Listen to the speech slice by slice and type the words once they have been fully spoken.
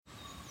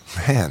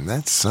Man,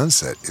 that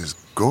sunset is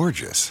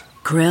gorgeous.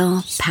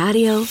 Grill,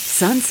 patio,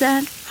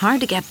 sunset.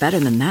 Hard to get better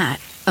than that.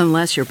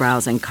 Unless you're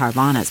browsing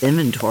Carvana's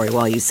inventory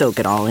while you soak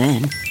it all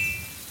in.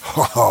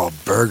 Oh,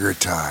 burger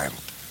time.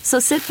 So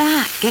sit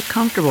back, get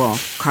comfortable.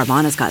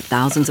 Carvana's got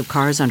thousands of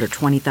cars under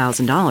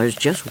 $20,000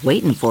 just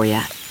waiting for you.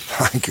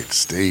 I could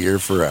stay here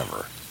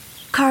forever.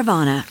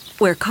 Carvana,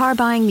 where car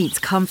buying meets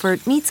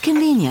comfort, meets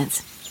convenience.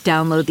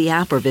 Download the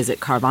app or visit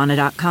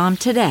Carvana.com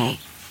today.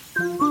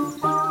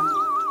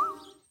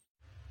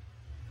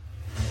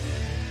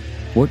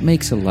 What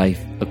makes a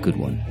life a good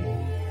one?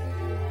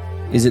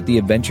 Is it the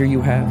adventure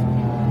you have?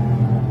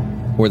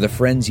 Or the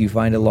friends you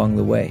find along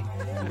the way?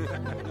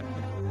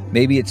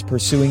 Maybe it's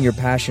pursuing your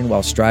passion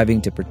while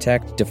striving to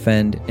protect,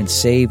 defend, and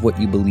save what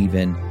you believe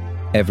in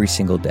every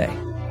single day.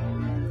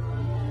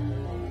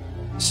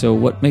 So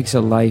what makes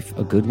a life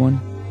a good one?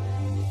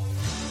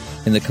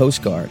 In the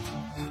Coast Guard,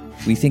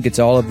 we think it's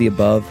all of the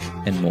above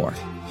and more.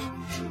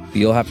 But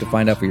you'll have to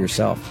find out for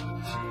yourself.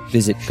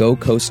 Visit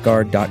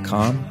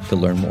gocoastguard.com to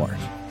learn more.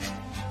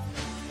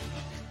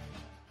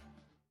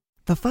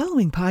 The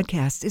following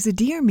podcast is a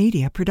Dear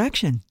Media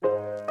production.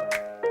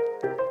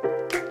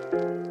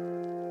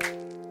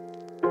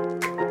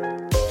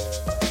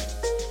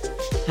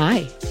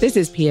 Hi, this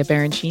is Pia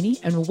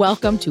and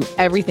welcome to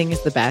Everything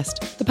is the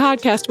Best, the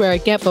podcast where I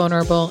get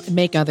vulnerable and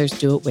make others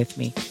do it with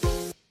me.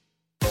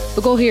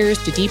 The goal here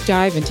is to deep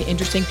dive into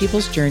interesting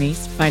people's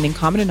journeys, finding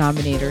common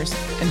denominators,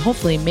 and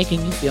hopefully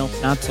making you feel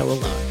not so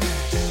alone.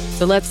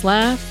 So let's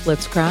laugh,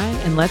 let's cry,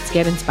 and let's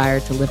get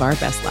inspired to live our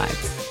best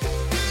lives.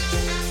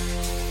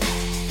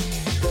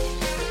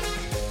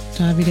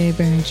 Davide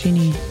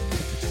Barancini,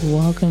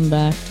 welcome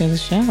back to the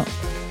show.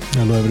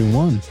 Hello,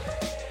 everyone.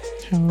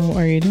 How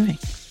are you doing?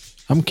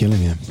 I'm killing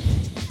him.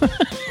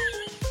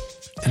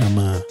 And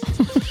I'm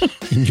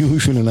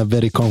usually in a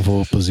very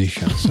comfortable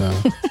position, so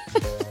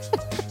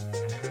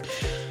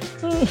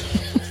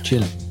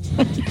chilling.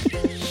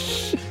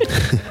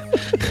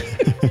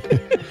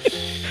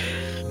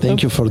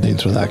 Thank you for the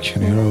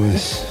introduction. You're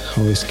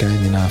always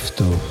kind enough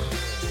to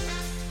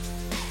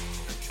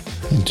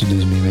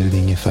introduce me very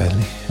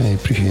dignifiedly. I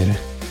appreciate it.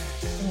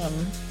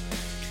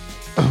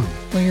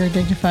 Well, you're a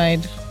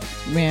dignified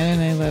man,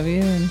 and I love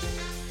you, and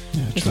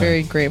just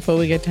very grateful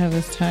we get to have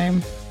this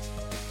time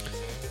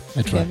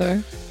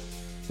together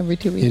every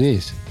 2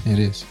 weeks. It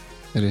is.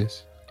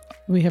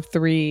 We have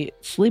 3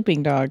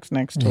 sleeping dogs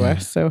next to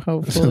us, so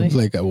hopefully. Sounds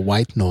like a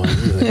white noise.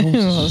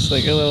 It's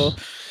like a little.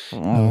 That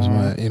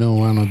was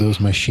one of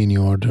those machine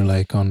you order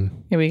like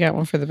on. Yeah, we got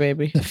one for the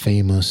baby. The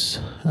famous.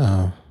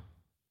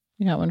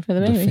 We got one for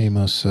the baby. The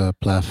famous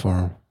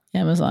platform.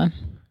 Amazon.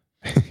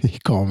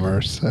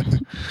 E-commerce where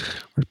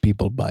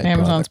people buy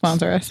Amazon products.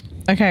 Sponsor us.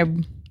 Okay.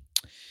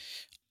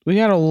 We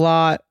got a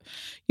lot.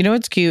 You know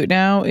what's cute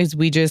now is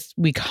we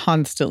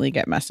constantly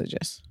get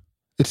messages.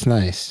 It's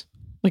nice.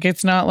 Like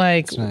it's not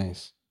like it's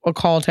nice. A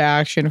call to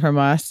action from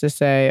us to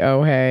say,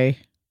 oh, hey.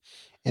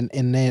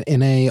 And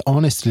I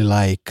honestly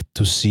like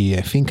to see,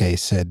 I think I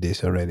said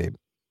this already a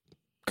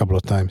couple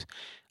of times.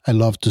 I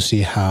love to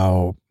see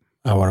how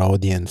our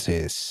audience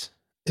is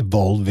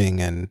evolving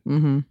and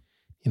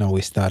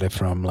we started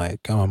from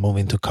like, I'm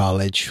moving to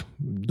college.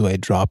 Do I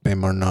drop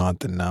him or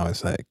not? And now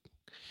it's like,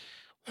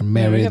 we're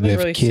married, we have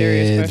really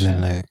kids,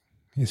 and like,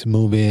 he's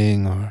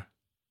moving. Or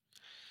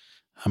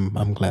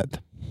I'm glad.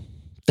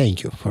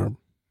 Thank you for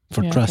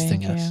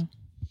trusting us.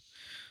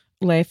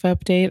 Life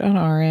update on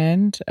our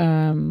end.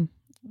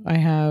 I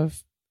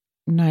have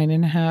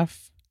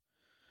 9.5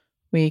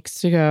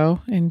 weeks to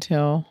go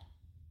until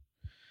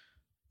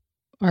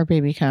our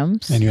baby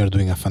comes. And you are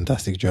doing a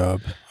fantastic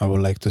job. I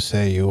would like to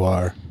say you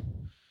are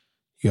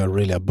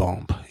really a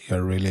bomb.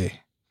 You're really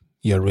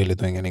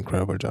doing an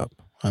incredible job.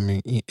 I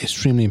mean,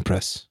 extremely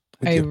impressed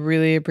with you.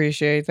 Really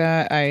appreciate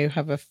that. I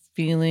have a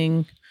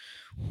feeling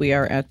we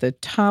are at the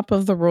top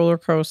of the roller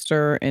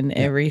coaster and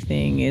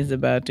everything is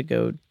about to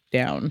go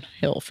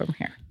downhill from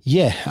here.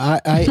 Yeah,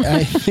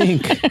 I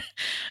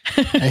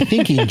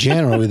think in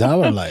general with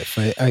our life,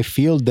 I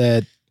feel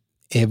that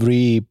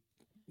every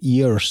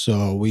year or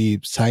so we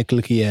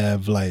cyclically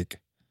have like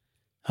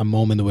a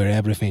moment where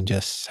everything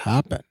just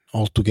happened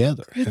all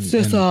together.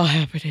 It's all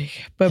happening.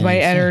 But my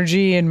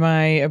energy and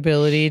my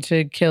ability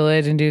to kill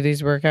it and do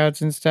these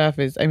workouts and stuff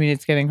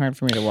it's getting hard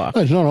for me to walk.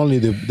 Well, it's not only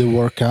the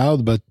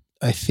workout, but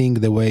I think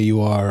the way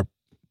you are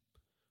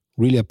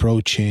really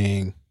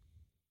approaching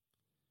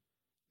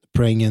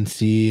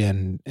pregnancy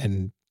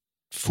and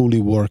fully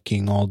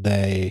working all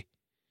day.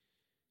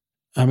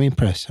 I'm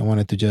impressed. I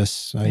wanted to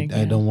just, I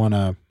don't want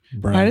to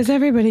brag. Why does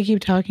everybody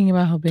keep talking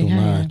about how big too I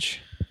am? much?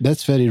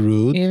 That's very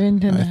rude. Even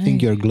tonight. I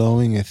think you're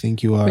glowing. I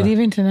think you are. But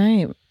even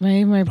tonight,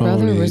 my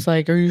brother was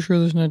like, are you sure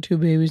there's not 2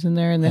 babies in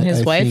there? And then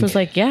his wife was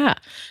like, yeah,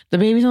 the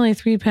baby's only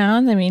 3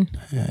 pounds. I mean.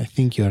 I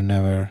think you've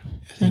never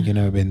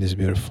been this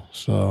beautiful.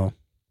 So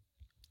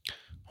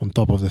on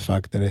top of the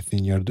fact that I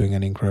think you're doing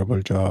an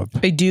incredible job.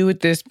 I do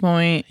at this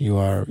point. You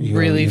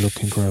really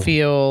look incredible.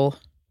 Feel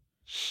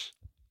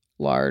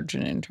large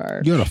and in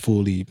charge. You're a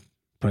fully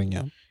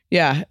pregnant.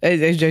 Yeah,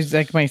 it's just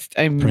like my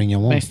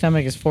Pregnant woman. my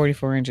stomach is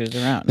 44 inches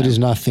around. There is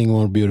nothing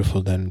more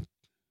beautiful than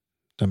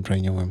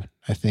pregnant women.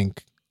 I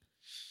think.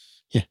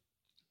 Yeah,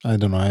 I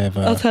don't know.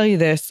 I'll tell you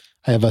this.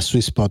 I have a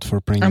sweet spot for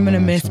pregnant. I'm gonna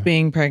women, miss so.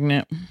 being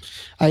pregnant.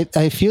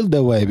 I feel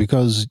that way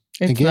because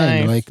It's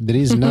again, nice. like there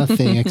is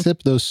nothing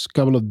except those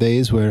couple of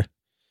days where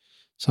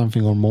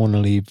something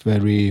hormonally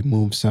very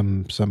moves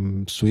some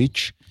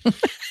switch.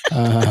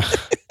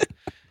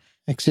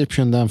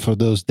 Exception done for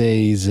those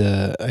days.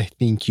 I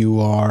think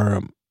you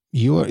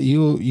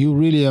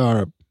really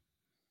are.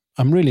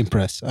 I'm really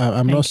impressed.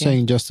 I'm not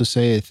saying just to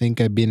say. I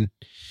think I've been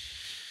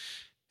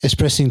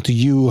expressing to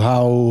you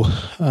how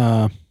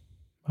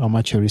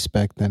much I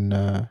respect and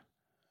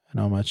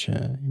how much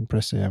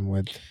impressed I am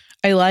with.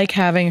 I like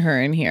having her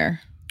in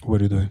here.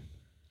 What are you doing?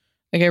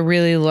 Like I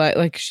really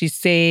like she's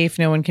safe.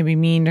 No one can be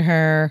mean to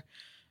her.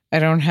 I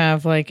don't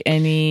have like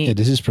any. Yeah,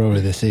 this is probably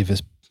the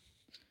safest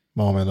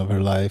moment of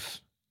her life.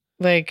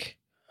 Like,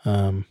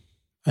 I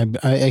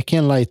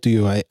can't lie to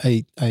you.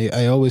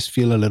 I always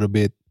feel a little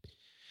bit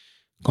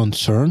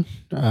concerned.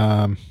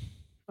 I'm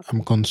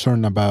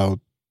concerned about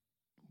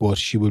what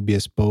she would be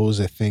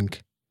exposed. I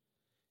think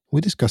we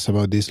discussed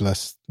about this a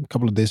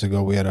couple of days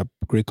ago. We had a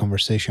great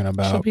conversation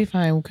about she'll be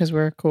fine because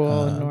we're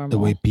cool and normal. the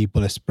way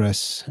people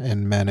express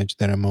and manage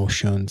their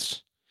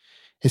emotions.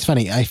 It's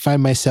funny. I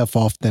find myself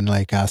often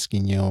like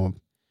asking, do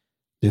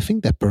you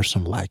think that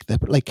person like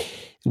that? Like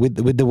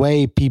with the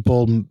way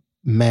people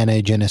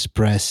manage and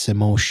express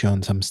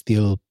emotions,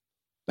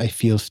 I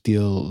feel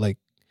still like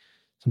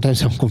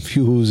sometimes I'm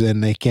confused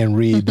and I can't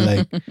read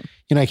like,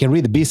 I can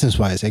read the business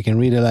wise. I can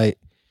read it like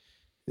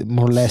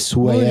more or less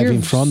who I have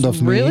in front of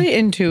me. Really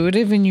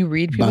intuitive and you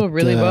read people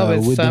really well, but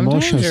with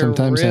sometimes emotions,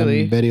 sometimes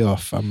really I'm very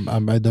off. I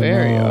don't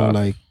know. off.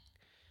 Like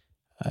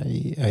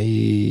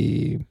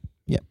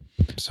yeah.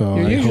 So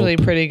you're usually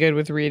hope, pretty good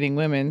with reading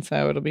women,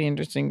 so it'll be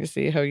interesting to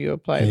see how you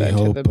apply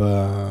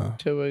that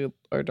to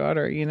our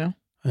daughter.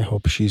 I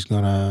hope she's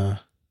gonna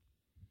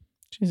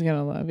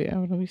love you.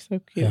 It'll be so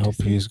cute. I hope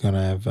she's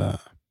gonna have.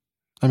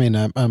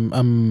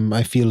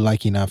 I feel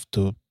lucky enough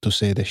to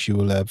say that she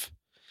will have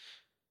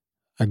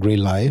a great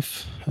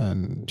life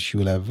and she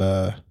will have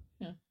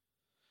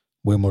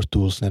way more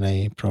tools than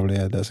I probably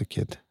had as a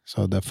kid.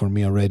 So that for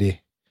me already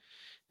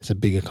is a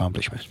big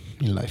accomplishment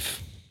in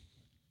life.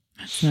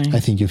 That's nice. I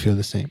think you feel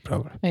the same,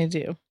 probably. I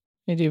do.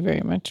 I do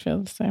very much feel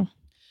the same.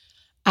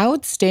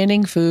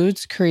 Outstanding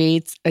Foods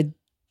creates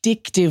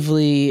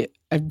addictively,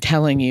 I'm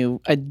telling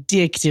you,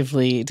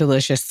 addictively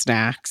delicious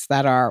snacks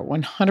that are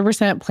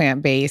 100%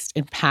 plant-based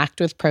and packed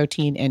with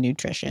protein and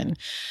nutrition.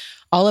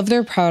 All of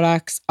their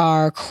products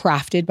are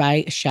crafted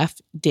by Chef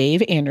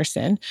Dave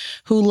Anderson,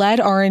 who led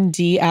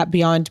R&D at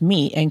Beyond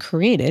Meat and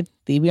created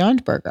the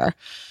Beyond Burger.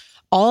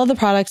 All of the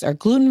products are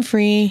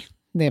gluten-free.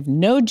 They have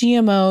no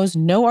GMOs,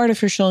 no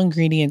artificial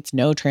ingredients,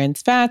 no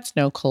trans fats,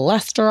 no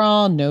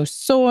cholesterol, no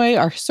soy,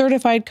 are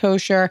certified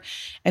kosher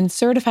and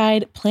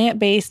certified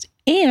plant-based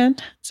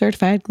and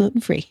certified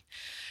gluten-free.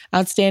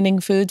 Outstanding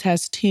Foods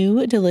has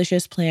 2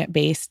 delicious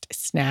plant-based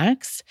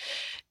snacks.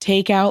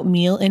 Takeout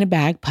meal in a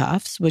bag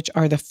puffs, which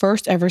are the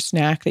first ever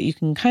snack that you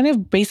can kind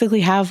of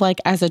basically have like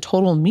as a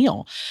total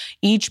meal.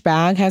 Each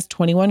bag has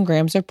 21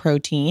 grams of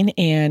protein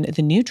and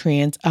the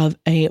nutrients of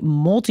a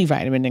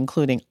multivitamin,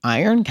 including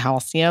iron,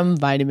 calcium,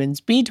 vitamins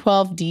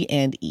B12, D,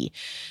 and E.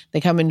 They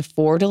come in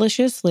 4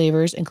 delicious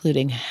flavors,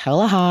 including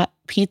Hella Hot,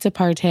 Pizza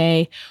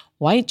Party,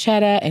 White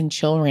Cheddar, and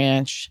Chill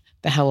Ranch.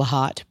 The Hella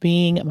Hot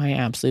being my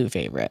absolute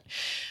favorite.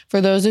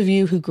 For those of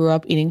you who grew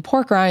up eating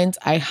pork rinds,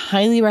 I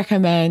highly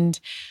recommend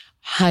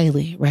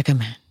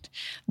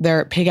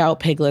their Pig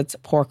Out Piglets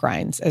pork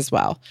rinds as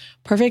well.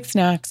 Perfect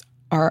snacks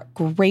are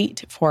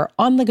great for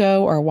on the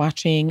go or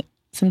watching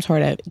some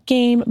sort of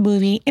game,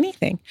 movie,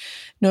 anything.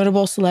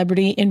 Notable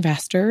celebrity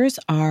investors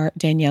are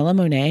Daniela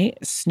Monet,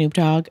 Snoop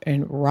Dogg,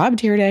 and Rob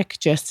Dyrdek,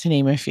 just to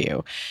name a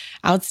few.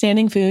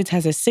 Outstanding Foods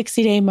has a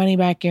 60-day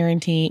money-back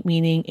guarantee,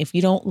 meaning if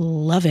you don't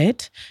love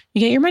it,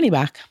 you get your money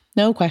back.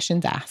 No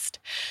questions asked.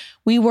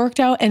 We worked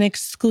out an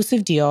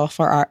exclusive deal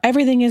for our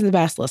Everything is the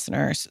Best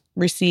listeners.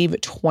 Receive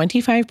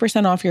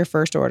 25% off your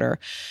first order.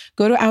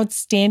 Go to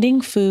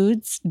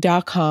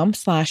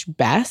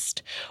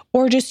outstandingfoods.com/best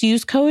or just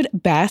use code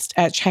BEST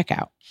at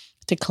checkout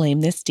to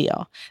claim this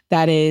deal.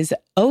 That is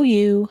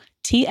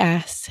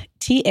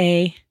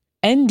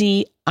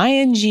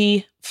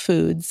OUTSTANDING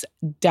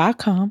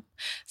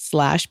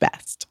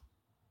foods.com/best.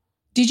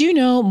 Did you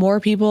know more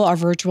people are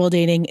virtual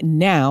dating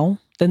now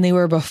than they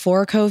were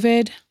before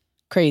COVID?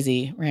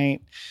 Crazy,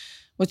 right?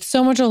 With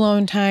so much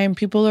alone time,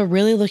 people are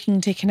really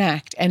looking to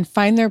connect and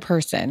find their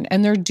person,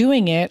 and they're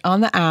doing it on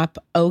the app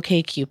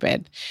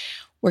OkCupid.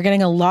 We're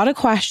getting a lot of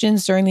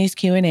questions during these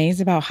Q&As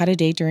about how to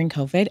date during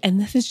COVID, and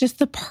this is just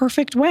the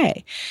perfect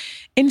way.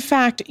 In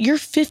fact, you're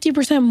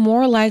 50%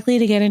 more likely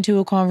to get into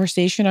a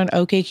conversation on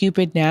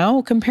OkCupid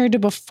now compared to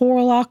before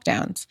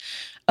lockdowns.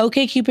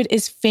 OkCupid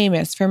is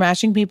famous for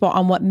matching people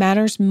on what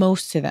matters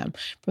most to them,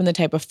 from the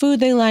type of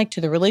food they like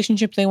to the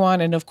relationship they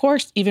want, and of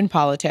course, even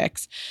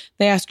politics.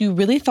 They ask you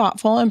really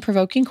thoughtful and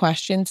provoking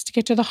questions to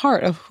get to the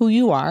heart of who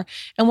you are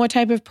and what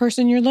type of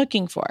person you're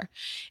looking for.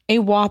 A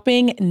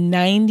whopping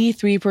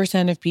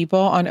 93% of people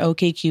on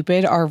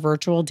OkCupid are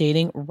virtual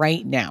dating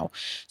right now.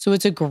 So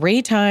it's a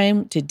great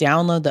time to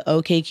download the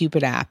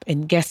OkCupid app.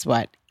 And guess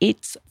what?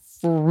 It's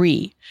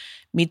free.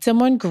 Meet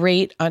someone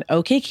great on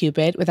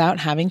OkCupid without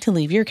having to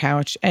leave your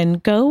couch,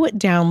 and go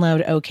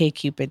download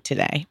OkCupid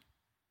today.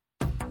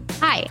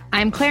 Hi,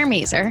 I'm Claire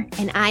Mazer.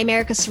 And I'm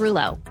Erica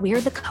Cerullo.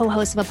 We're the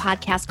co-hosts of a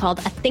podcast called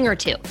A Thing or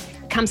Two.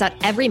 It comes out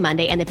every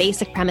Monday, and the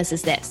basic premise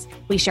is this.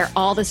 We share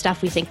all the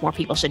stuff we think more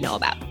people should know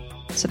about.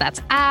 So that's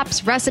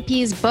apps,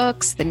 recipes,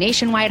 books, the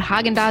nationwide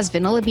Haagen-Dazs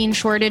vanilla bean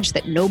shortage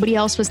that nobody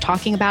else was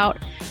talking about.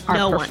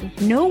 No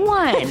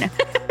one.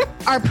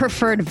 Our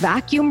preferred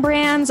vacuum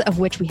brands, of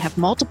which we have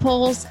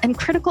multiples, and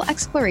critical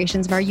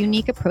explorations of our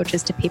unique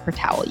approaches to paper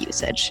towel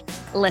usage.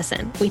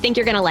 Listen, we think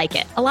you're going to like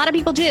it. A lot of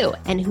people do.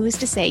 And who's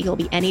to say you'll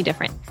be any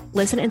different?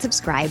 Listen and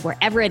subscribe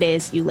wherever it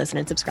is you listen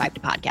and subscribe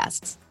to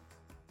podcasts.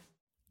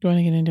 Do you want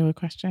to get into a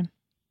question?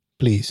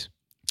 Please.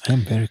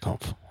 I'm very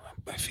comfortable.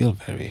 I feel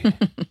very...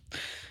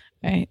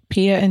 Right.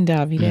 Pia and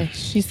Davide.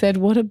 She said,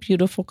 what a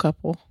beautiful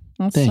couple.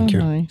 That's Thank so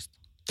you. Nice.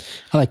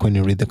 I like when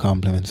you read the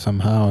compliments.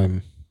 Somehow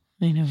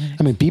I know.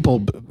 I mean,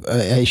 people,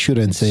 I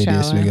shouldn't say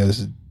this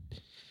because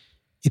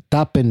it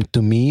happened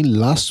to me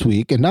last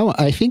week. And now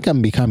I think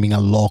I'm becoming a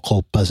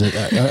local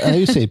I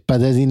used to say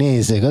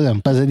Pasadinese because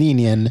I'm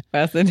Pasadinian.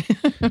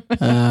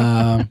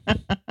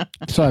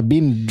 So I've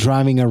been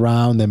driving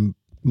around, and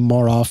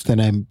more often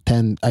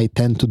I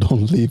tend to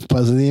don't leave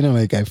Pasadena.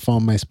 Like I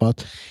found my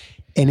spot.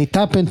 And it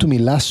happened to me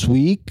last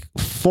week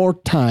 4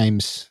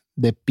 times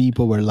that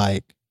people were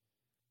like,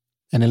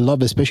 and I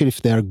love, especially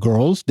if they're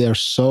girls, they're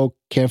so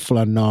careful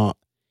and not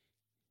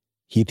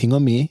hitting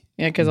on me.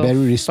 Yeah, because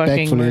very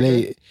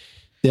respectfully.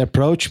 They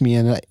approach me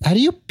and like, are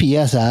you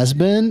Pia's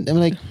husband?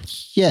 I'm like,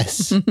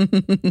 yes.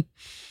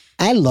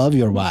 I love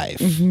your wife.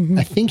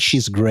 I think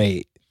she's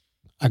great.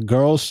 A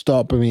girl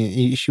stopped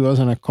me. She was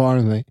on a car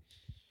and like,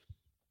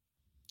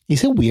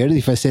 is it weird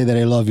if I say that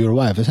I love your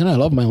wife? I said, I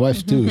love my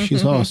wife too.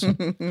 She's awesome.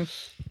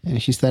 And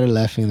she started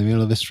laughing in the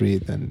middle of the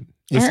street, and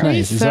it's Aren't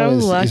nice. We so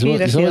lucky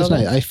it's always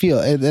nice. I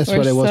feel that's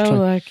what I was trying.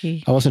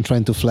 Lucky. I wasn't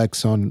trying to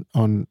flex on.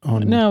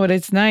 No, but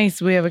it's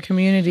nice. We have a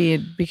community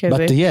because.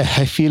 But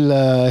I feel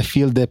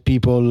that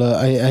people.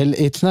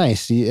 It's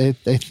nice. I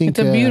think it's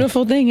a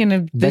beautiful thing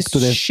in this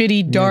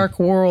shitty dark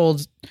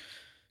world.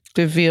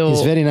 To feel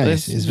it's very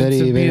nice. It's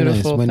very very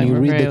nice. When you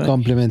read the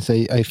compliments,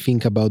 I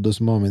think about those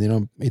moments. You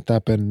know, it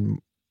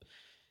happened.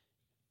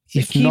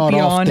 If not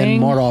often,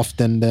 more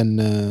often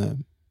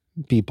than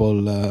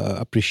people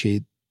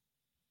appreciate.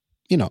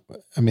 You know,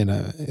 I mean,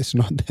 it's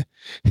not that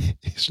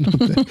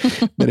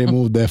I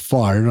moved that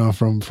far, you know,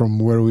 from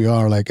where we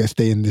are. Like I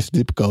stay in this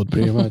zip code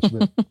pretty much.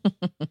 But,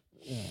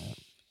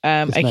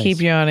 I nice. Keep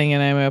yawning,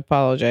 and I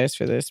apologize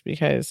for this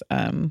because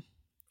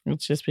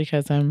it's just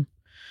because I'm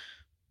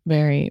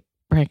very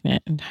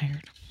pregnant and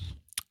tired.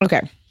 Okay.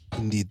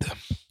 Indeed.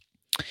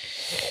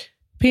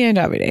 Pia and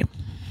Davide.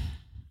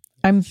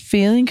 I'm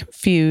feeling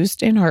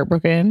confused and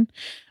heartbroken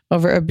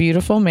over a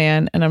beautiful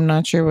man, and I'm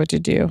not sure what to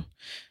do.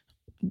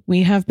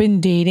 We have been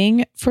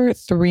dating for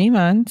 3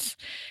 months,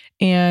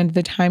 and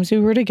the times we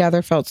were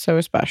together felt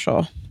so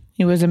special.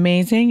 He was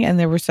amazing, and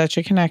there was such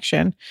a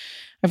connection.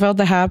 I felt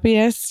the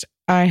happiest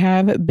I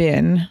have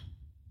been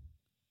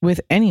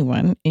with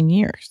anyone in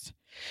years.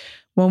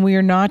 When we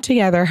were not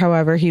together,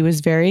 however, he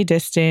was very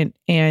distant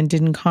and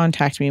didn't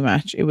contact me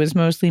much. It was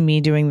mostly me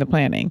doing the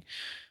planning.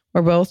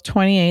 We're both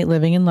 28,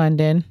 living in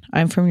London.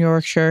 I'm from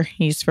Yorkshire.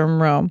 He's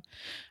from Rome.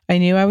 I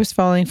knew I was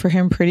falling for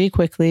him pretty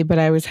quickly, but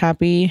I was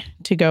happy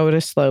to go at a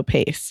slow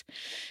pace.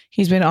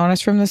 He's been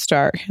honest from the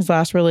start. His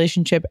last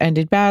relationship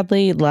ended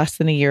badly less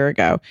than a year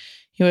ago.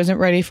 He wasn't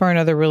ready for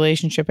another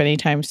relationship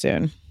anytime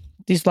soon.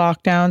 These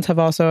lockdowns have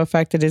also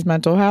affected his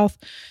mental health.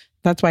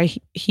 That's why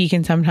he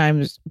can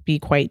sometimes be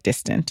quite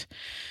distant.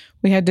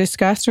 We had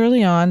discussed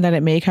early on that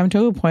it may come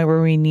to a point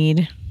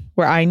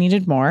where I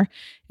needed more,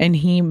 and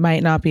he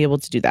might not be able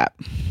to do that.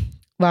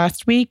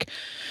 Last week,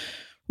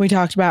 we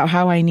talked about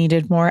how I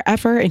needed more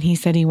effort, and he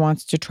said he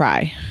wants to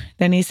try.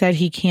 Then he said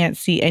he can't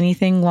see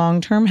anything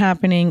long-term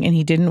happening, and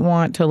he didn't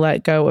want to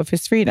let go of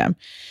his freedom.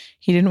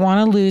 He didn't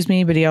want to lose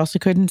me, but he also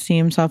couldn't see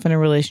himself in a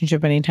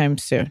relationship anytime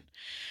soon.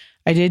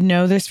 I did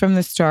know this from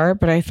the start,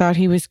 but I thought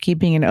he was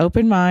keeping an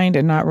open mind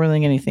and not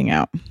ruling anything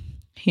out.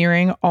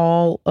 Hearing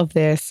all of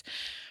this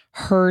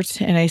hurt,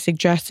 and I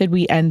suggested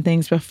we end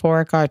things before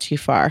it got too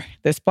far.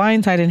 This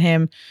blindsided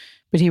him,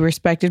 but he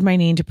respected my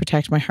need to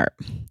protect my heart.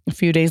 A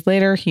few days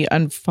later, he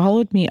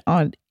unfollowed me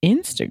on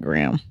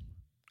Instagram.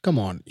 Come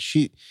on.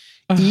 He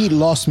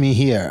lost me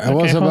here. I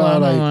was hold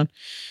about on.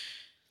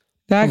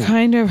 That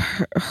kind of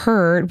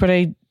hurt, but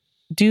I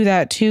do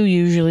that too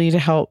usually to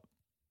help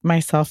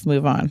myself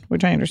move on,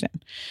 which I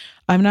understand.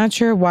 I'm not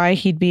sure why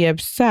he'd be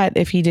upset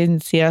if he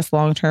didn't see us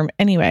long term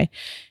anyway.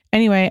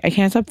 Anyway, I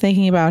can't stop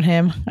thinking about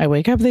him. I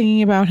wake up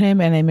thinking about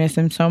him and I miss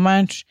him so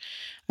much.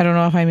 I don't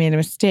know if I made a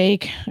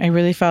mistake. I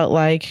really felt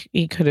like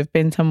he could have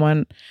been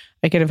someone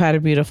I could have had a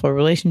beautiful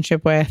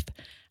relationship with.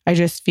 I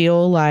just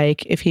feel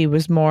like if he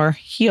was more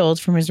healed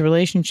from his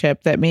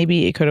relationship, that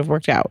maybe it could have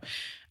worked out.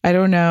 I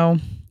don't know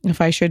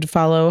if I should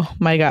follow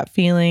my gut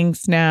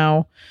feelings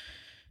now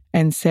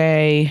and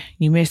say,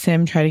 you miss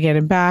him, try to get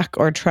him back,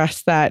 or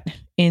trust that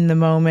in the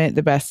moment,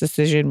 the best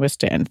decision was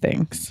to end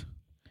things.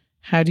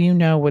 How do you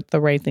know what the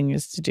right thing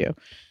is to do?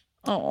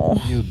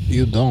 Oh,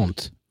 You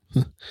don't.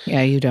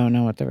 Yeah, you don't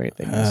know what the right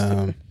thing is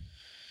to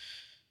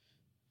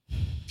do.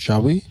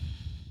 Shall we?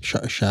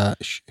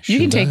 You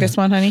can take this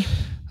one, honey.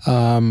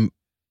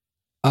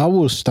 I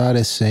will start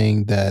as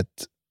saying that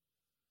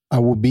I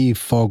will be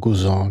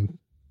focused on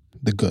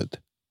the good.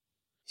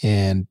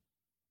 And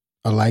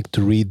I like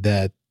to read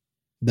that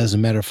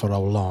doesn't matter for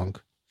how long,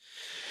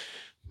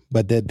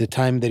 but that the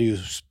time that you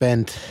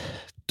spent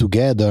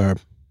together,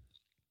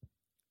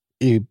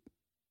 it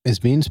has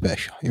been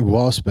special. It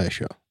was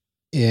special.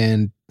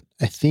 And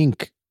I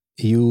think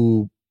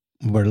you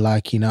were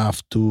lucky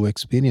enough to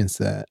experience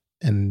that.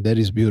 And that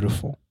is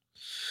beautiful.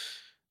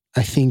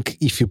 I think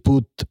if you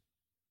put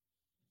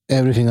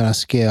everything on a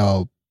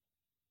scale,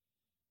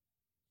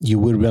 you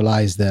will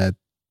realize that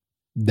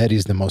that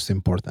is the most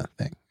important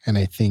thing. And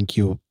I think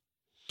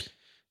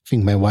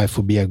my wife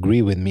would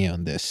agree with me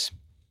on this.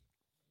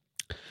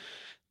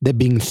 That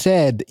being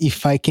said,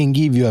 if I can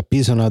give you a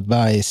piece of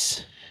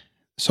advice,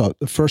 so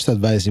the first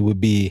advice, it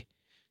would be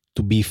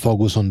to be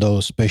focused on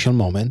those special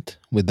moments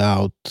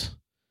without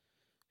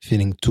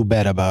feeling too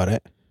bad about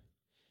it.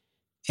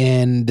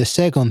 And the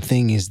second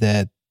thing is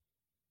that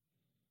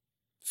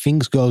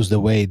things goes the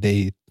way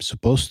they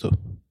supposed to.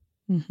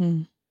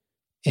 Mm-hmm.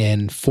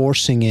 And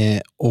forcing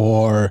it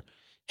or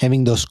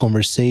having those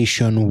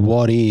conversations,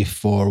 what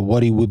if, or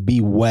what it would be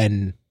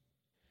when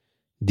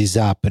this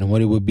happen,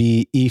 what it would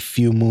be if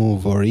you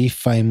move or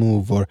if I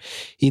move, or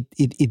it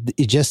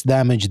just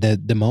damaged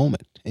the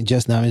moment. It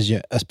just damaged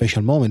a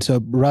special moment.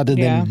 So rather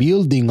than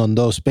building on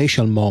those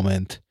special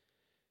moments,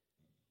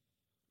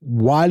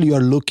 while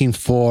you're looking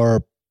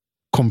for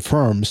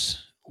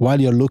confirms, while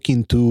you're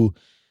looking to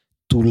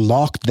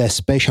lock that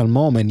special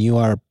moment, you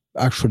are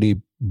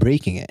actually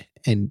breaking it.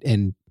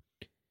 And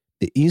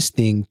the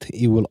instinct,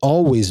 it will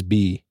always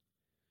be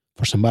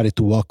for somebody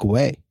to walk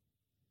away.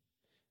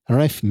 I don't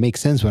know if it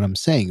makes sense what I'm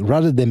saying.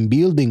 Rather than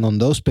building on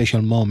those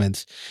special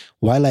moments,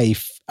 while I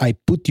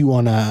put you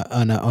on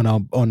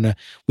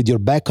with your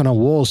back on a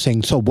wall,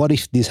 saying, "So what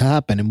if this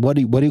happened? And what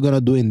are you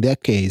gonna do in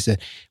that case?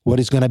 What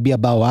is gonna be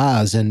about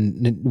us?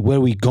 And where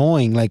we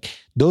going?" Like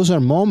those are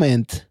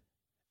moments.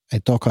 I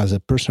talk as a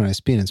personal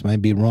experience,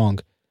 might be wrong,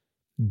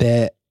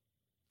 that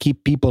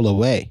keep people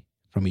away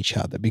from each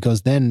other.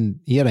 Because then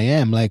here I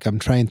am, like I'm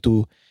trying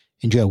to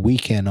enjoy a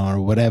weekend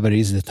or whatever it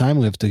is the time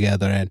we have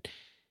together, and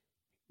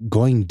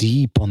going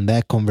deep on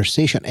that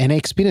conversation. And I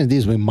experienced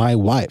this with my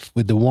wife,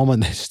 with the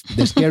woman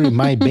that's carrying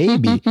my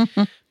baby.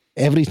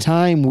 Every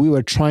time we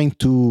were trying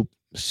to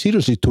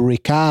seriously to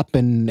recap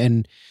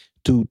and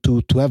to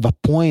have a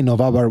point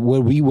of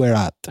where we were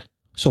at.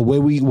 So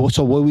what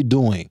we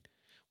doing,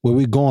 where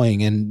we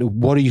going, and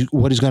what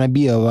is going to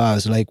be of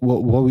us, like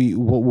what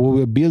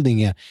we're building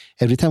here.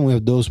 Every time we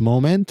have those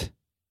moments,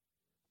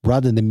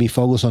 rather than be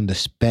focused on the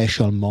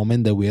special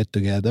moment that we had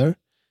together,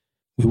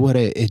 it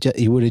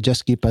would have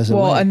just keep us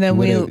away. Well, and then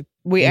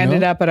we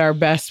ended up at our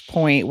best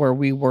point where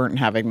we weren't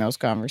having those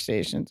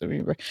conversations.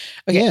 Okay.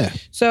 Yeah.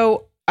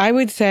 So I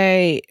would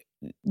say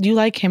you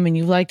like him and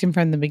you liked him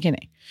from the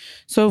beginning.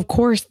 So of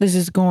course this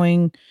is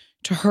going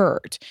to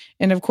hurt.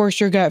 And of course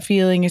your gut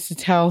feeling is to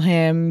tell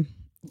him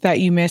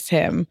that you miss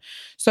him.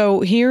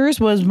 So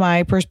here's was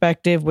my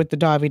perspective with the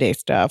Davide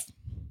stuff.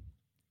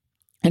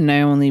 And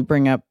I only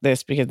bring up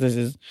this because this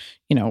is,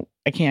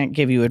 I can't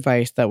give you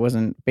advice that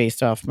wasn't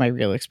based off my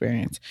real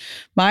experience.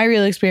 My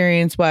real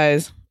experience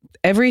was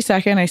every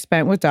second I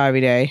spent with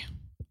Davide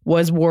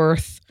was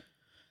worth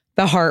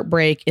the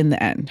heartbreak in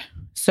the end.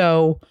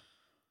 So,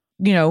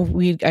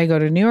 I go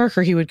to New York,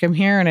 or he would come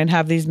here and I'd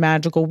have these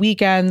magical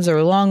weekends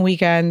or long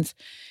weekends,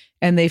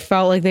 and they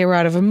felt like they were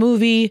out of a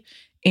movie.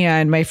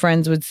 And my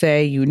friends would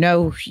say,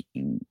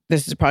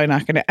 this is probably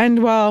not going to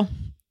end well.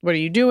 What are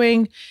you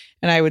doing?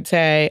 And I would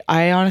say,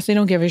 I honestly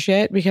don't give a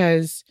shit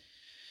because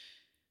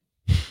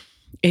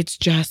it's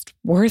just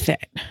worth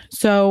it.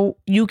 So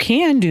you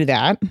can do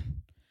that.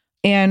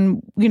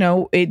 And,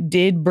 it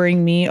did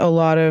bring me a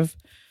lot of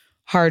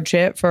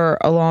hardship for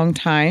a long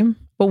time.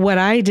 But what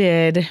I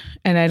did,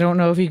 and I don't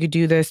know if you could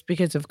do this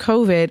because of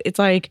COVID, it's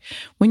like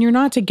when you're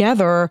not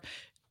together,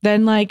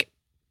 then I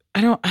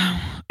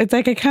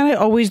kind of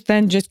always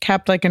then just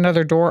kept like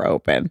another door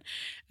open.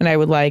 And I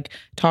would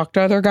talk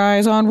to other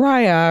guys on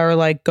Raya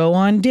or go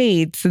on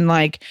dates and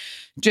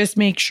just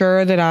make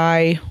sure that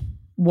I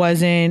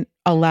wasn't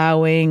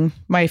allowing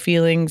my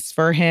feelings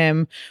for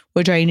him,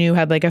 which I knew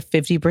had a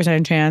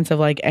 50% chance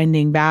of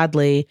ending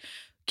badly,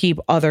 keep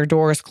other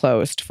doors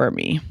closed for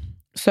me.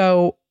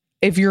 So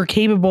if you're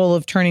capable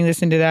of turning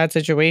this into that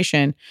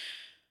situation,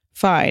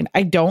 fine.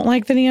 I don't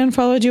like that he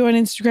unfollowed you on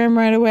Instagram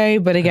right away,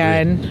 but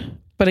again,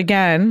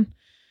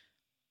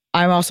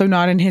 I'm also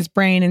not in his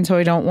brain, and so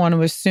I don't want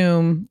to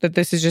assume that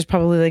this is just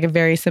probably like a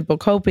very simple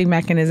coping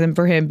mechanism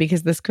for him,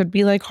 because this could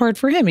be like hard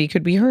for him. He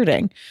could be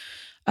hurting.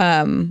 So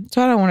I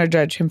don't want to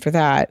judge him for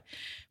that.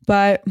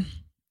 But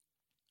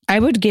I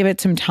would give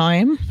it some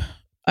time.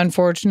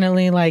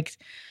 Unfortunately, like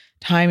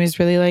time is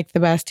really like the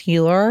best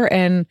healer.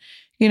 And,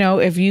 you know,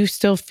 if you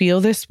still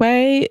feel this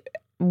way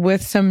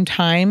with some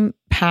time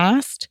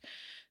past,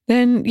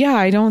 then yeah,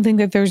 I don't think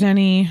that there's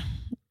any,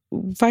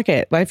 fuck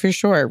it. Life is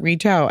short.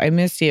 Reach out. I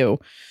miss you.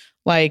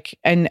 Like,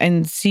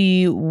 and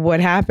see what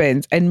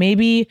happens. And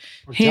maybe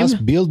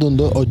just build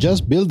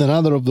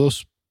another of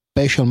those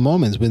special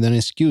moments with an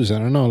excuse. I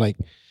don't know, like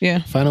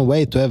find a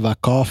way to have a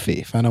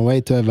coffee, find a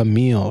way to have a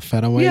meal,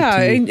 find a way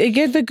to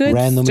get the good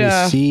randomly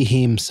stuff. See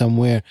him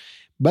somewhere.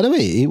 By the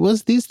way,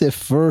 was this the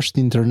first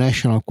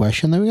international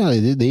question that we got?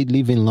 They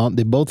live in London.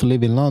 They both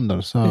live in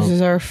London. So this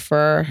is our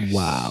first.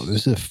 Wow,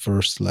 this is the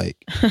first. Like,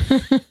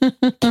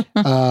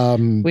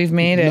 we've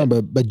made it.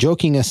 No, but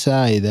joking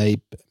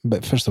aside,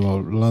 but first of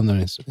all,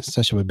 London is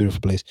such a beautiful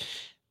place.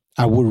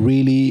 I would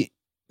really,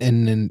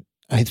 and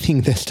I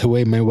think that's the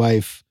way my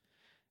wife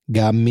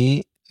got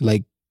me.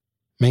 Like,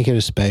 make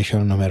it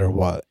special no matter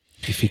what.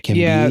 If it can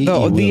be.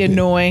 The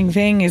annoying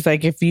thing is,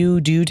 like, if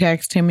you do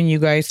text him and you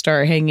guys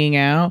start hanging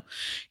out,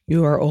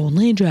 your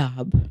only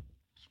job,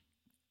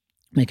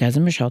 my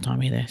cousin Michelle taught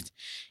me this,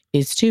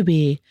 is to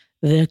be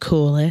the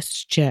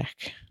coolest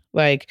chick.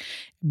 Like,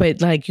 but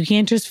like, you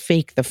can't just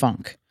fake the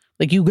funk.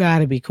 Like, you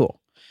gotta be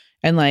cool.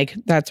 And like,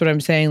 that's what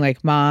I'm saying.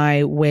 Like,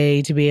 my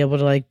way to be able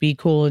to like be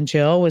cool and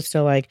chill was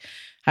to like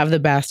have the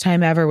best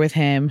time ever with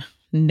him,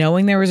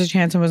 knowing there was a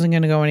chance I wasn't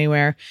going to go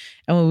anywhere.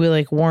 And when we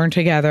like weren't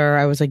together,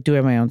 I was like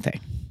doing my own thing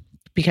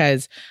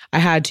because I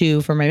had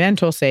to for my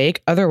mental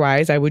sake.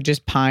 Otherwise, I would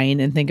just pine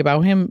and think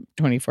about him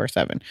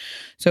 24/7.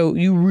 So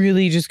you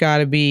really just got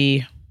to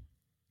be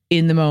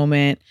in the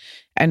moment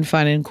and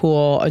fun and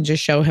cool and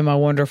just show him how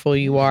wonderful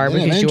you are,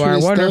 because you are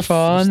wonderful.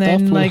 And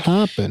then like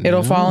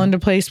it'll fall into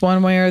place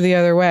one way or the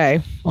other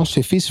way.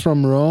 Also, if he's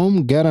from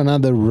Rome, get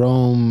another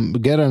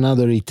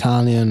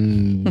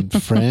Italian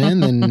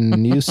friend,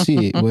 and you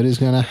see what is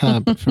gonna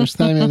happen. First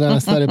time you're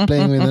gonna start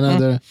playing with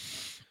another.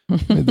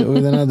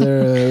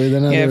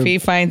 Yeah, if he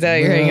finds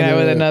out you're hanging out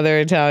with another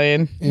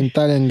Italian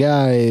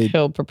guy,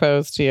 he'll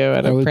propose to you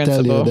at a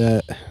principal. I would tell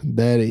you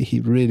that he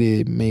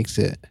really makes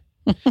it.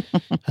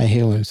 I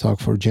hate when we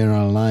talk for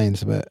general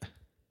lines, but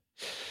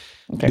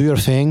do your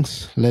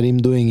things. Let him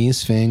doing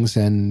his things,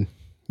 and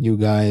you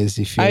guys,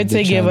 if you I'd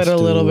say give it a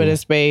little bit of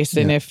space,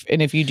 and if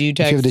you do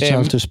text him, if you have the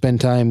chance to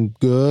spend time,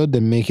 good,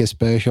 and make it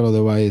special.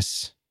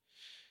 Otherwise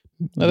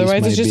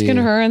it's just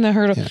gonna hurt and the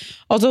hurt. Yeah.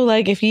 Also,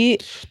 like if he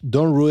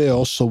don't ruin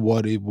also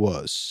what it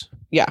was.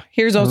 Yeah,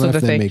 here's also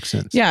the thing. That makes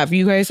sense. Yeah,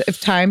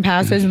 if time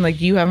passes and like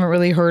you haven't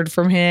really heard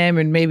from him,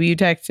 and maybe you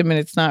text him and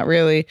it's not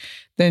really,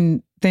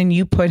 then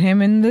you put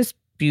him in this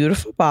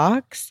beautiful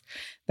box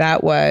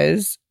that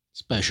was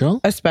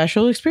a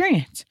special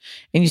experience,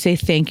 and you say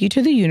thank you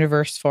to the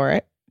universe for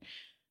it.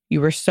 You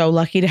were so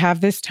lucky to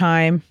have this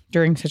time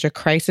during such a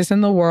crisis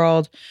in the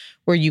world,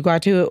 where you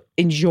got to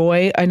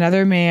enjoy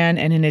another man,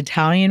 and an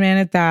Italian man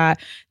at that.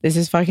 This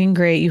is fucking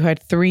great. You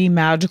had 3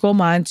 magical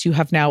months. You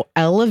have now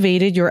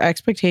elevated your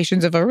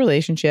expectations of a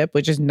relationship,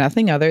 which is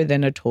nothing other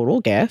than a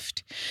total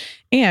gift.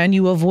 And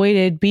you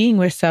avoided being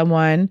with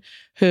someone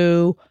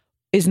who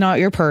is not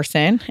your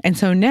person. And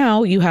so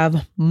now you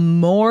have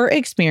more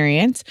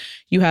experience.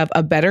 You have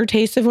a better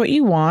taste of what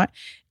you want,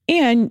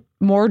 and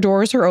more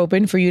doors are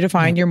open for you to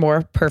find your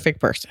more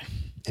perfect person.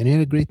 And you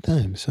had a great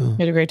time. So you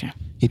had a great time.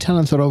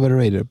 Italians are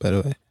overrated, by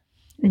the way.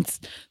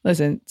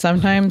 Listen,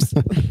 sometimes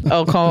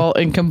I'll call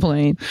and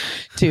complain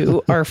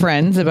to our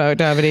friends about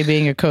Davide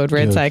being a code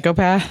red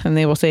psychopath, and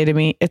they will say to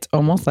me, "It's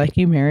almost like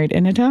you married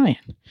an Italian."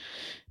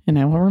 And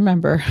I will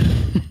remember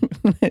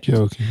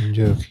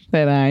joking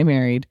that I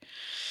married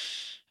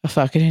a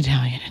fucking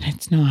Italian, and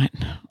it's not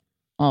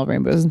all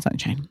rainbows and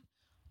sunshine.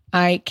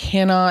 I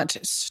cannot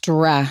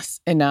stress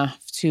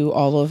enough to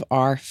all of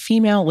our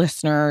female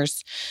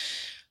listeners,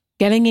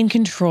 getting in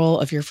control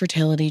of your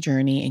fertility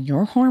journey and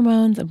your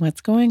hormones and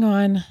what's going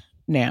on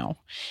now.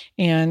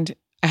 And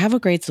I have a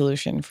great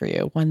solution for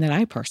you, one that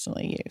I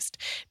personally used.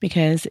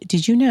 Because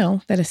did you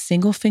know that a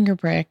single finger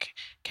prick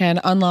can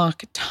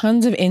unlock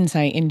tons of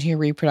insight into your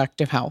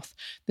reproductive health?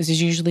 This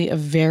is usually a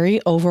very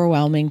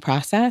overwhelming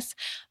process,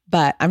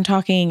 but I'm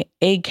talking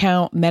egg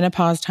count,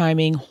 menopause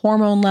timing,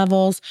 hormone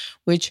levels,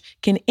 which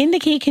can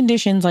indicate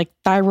conditions like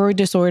thyroid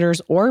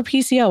disorders or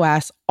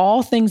PCOS,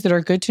 all things that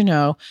are good to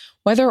know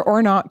whether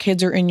or not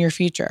kids are in your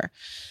future.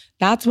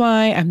 That's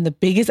why I'm the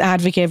biggest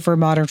advocate for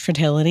modern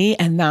fertility,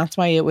 and that's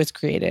why it was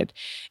created.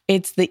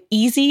 It's the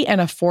easy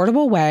and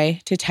affordable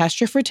way to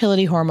test your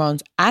fertility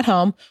hormones at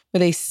home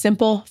with a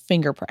simple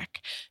finger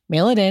prick.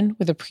 Mail it in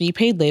with a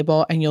prepaid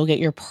label, and you'll get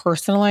your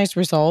personalized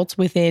results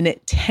within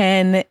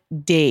 10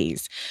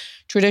 days.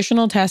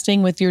 Traditional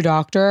testing with your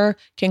doctor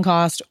can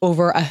cost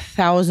over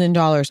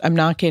 $1,000. I'm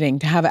not kidding,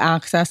 to have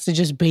access to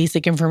just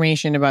basic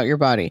information about your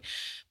body.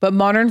 But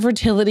modern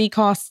fertility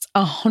costs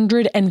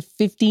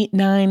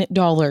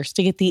 $159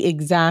 to get the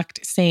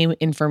exact same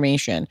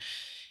information.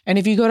 And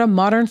if you go to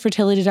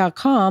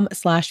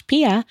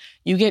modernfertility.com/Pia,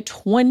 you get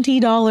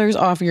 $20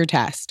 off your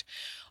test.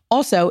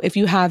 Also, if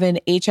you have an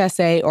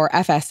HSA or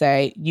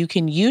FSA, you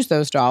can use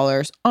those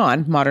dollars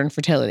on Modern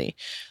Fertility.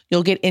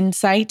 You'll get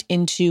insight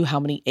into how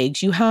many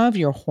eggs you have,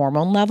 your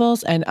hormone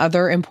levels, and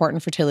other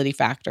important fertility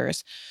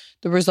factors.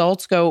 The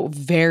results go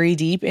very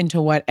deep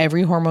into what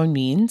every hormone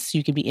means.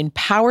 You can be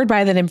empowered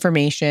by that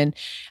information.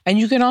 And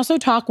you can also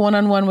talk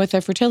one-on-one with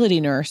a fertility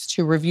nurse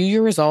to review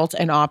your results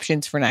and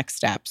options for next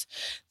steps.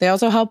 They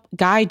also help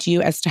guide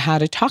you as to how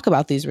to talk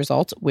about these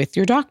results with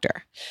your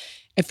doctor.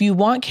 If you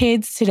want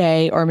kids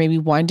today or maybe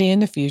one day in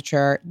the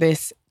future,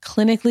 this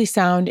clinically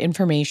sound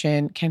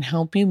information can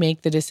help you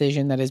make the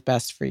decision that is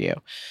best for you.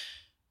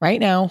 Right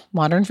now,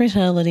 Modern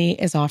Fertility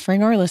is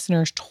offering our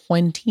listeners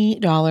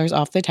 $20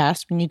 off the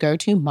test when you go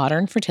to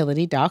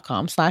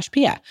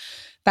modernfertility.com/Pia.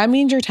 That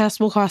means your test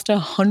will cost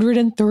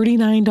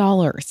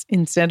 $139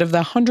 instead of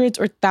the hundreds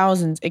or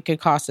thousands it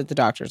could cost at the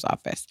doctor's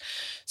office.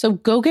 So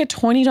go get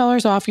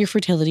 $20 off your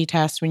fertility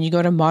test when you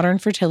go to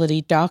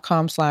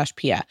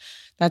modernfertility.com/Pia.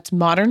 That's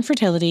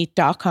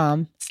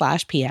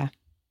modernfertility.com/Pia.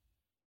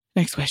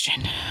 Next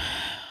question.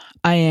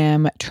 I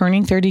am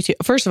turning 32.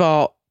 First of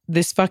all,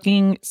 this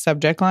fucking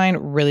subject line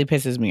really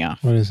pisses me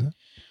off. What is it?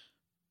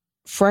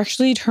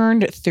 Freshly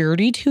turned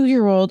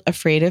 32-year-old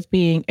afraid of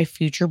being a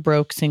future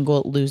broke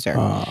single loser.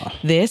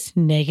 This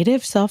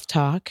negative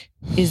self-talk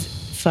is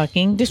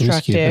fucking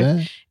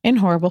destructive and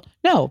horrible.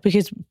 No,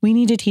 because we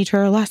need to teach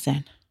her a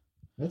lesson.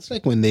 That's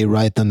like when they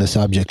write on the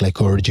subject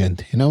like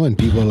urgent. You know, when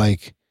people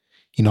like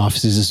in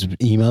offices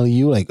email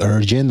you like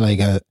urgent, like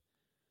at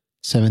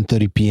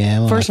 7:30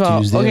 p.m. First of all,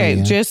 Tuesday, okay,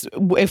 yeah. just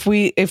if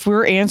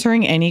we're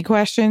answering any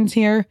questions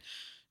here,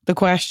 the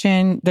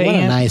question, what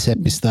a nice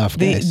happy stuff,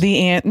 guys. The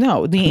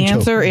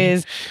answer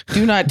is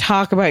do not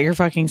talk about your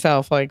fucking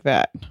self like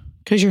that,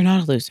 because you're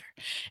not a loser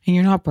and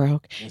you're not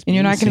broke and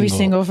you're not going to be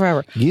single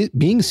forever.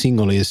 Being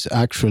single is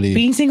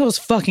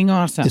fucking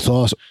awesome. It's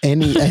awesome,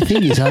 and I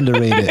think it's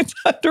underrated. It's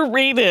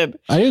underrated.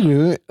 I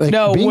agree. Like,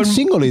 no, being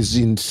single is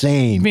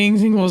insane. Being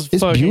single is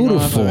fucking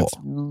beautiful. Awesome. It's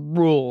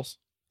rules.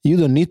 You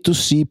don't need to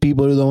see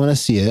people you don't want to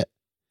see it.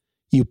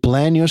 You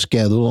plan your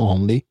schedule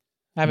only.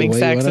 Having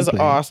sex is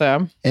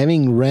awesome.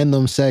 Having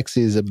random sex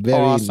is a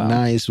very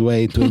nice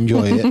way to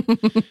enjoy it.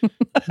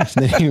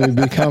 Then it will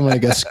become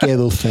like a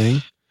schedule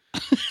thing.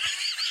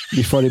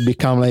 Before it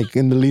become like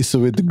in the list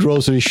with the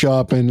grocery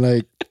shop and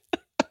like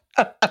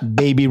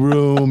baby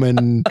room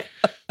and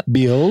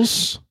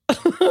bills.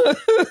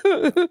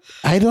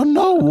 I don't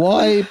know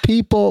why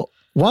people.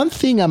 One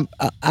thing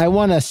I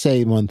want to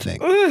say one thing,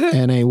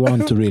 and I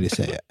want to really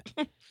say it.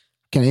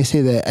 Can I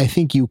say that I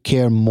think you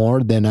care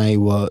more than I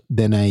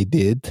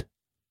did?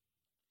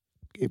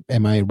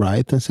 Am I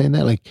right in saying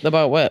that? Like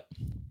about what?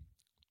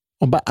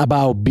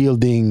 About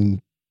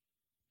building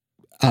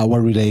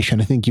our relation.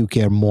 I think you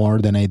care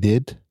more than I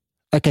did.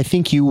 Like I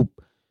think you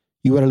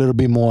were a little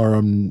bit more.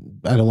 I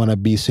don't want to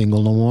be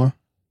single no more.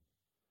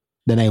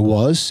 Than I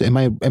was. Am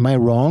I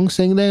wrong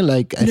saying that?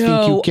 Like I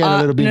think you care a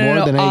little bit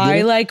more than I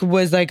did. I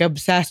was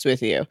obsessed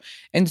with you.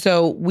 And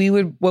so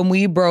when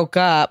we broke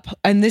up,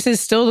 and this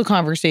is still the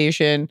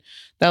conversation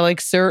that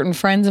like certain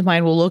friends of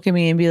mine will look at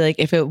me and be like,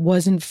 if it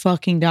wasn't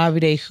fucking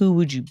Davide, who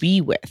would you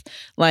be with?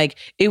 Like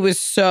it was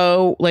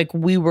so like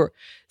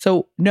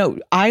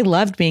I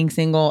loved being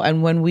single.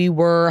 And when we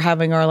were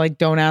having our like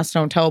don't ask,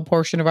 don't tell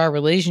portion of our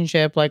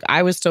relationship, like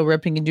I was still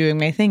ripping and doing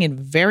my thing and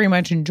very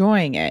much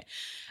enjoying it.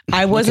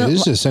 I wasn't. Okay,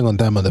 this is the second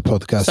time on the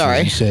podcast.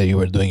 Sorry. You said you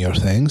were doing your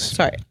things.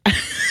 Sorry.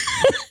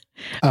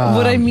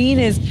 What I mean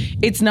is,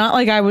 it's not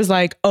like I was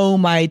like, oh,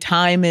 my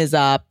time is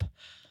up.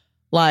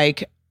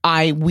 Like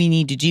we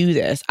need to do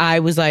this.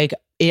 I was like,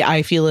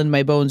 I feel in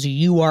my bones,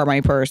 you are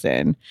my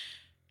person.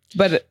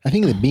 But I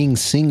think that being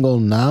single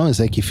now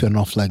is like if you're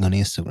not flagged on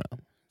Instagram.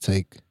 It's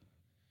like,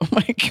 oh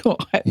my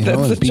God. You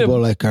know, people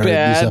like are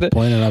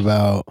disappointed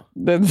about.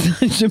 That's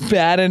such a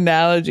bad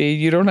analogy.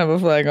 You don't have a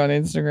flag on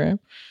Instagram.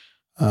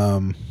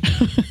 No,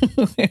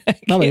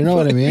 but you know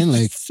what I mean?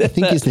 Like, I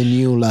think it's the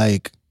new,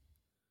 like,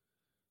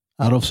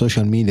 out of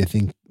social media, I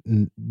think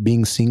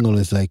being single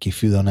is like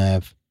if you don't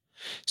have.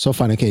 So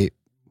fun. Okay.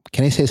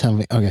 Can I say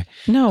something? Okay.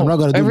 No, I'm not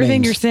gonna do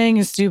everything names. You're saying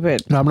is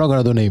stupid. No, I'm not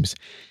going to do names.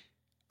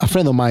 A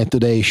friend of mine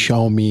today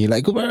showed me,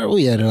 like,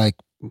 we had like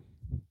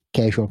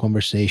casual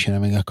conversation,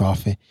 having a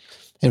coffee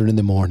early in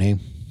the morning.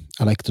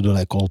 I like to do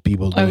like old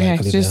people. Do okay,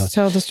 like just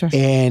tell the story.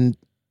 And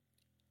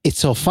it's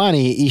so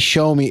funny. He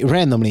showed me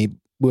randomly.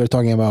 We were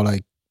talking about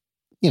like,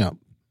 you know.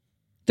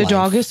 The life.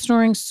 dog is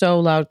snoring so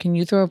loud. Can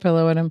you throw a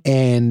pillow at him?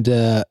 And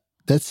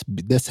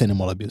that's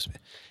animal abuse.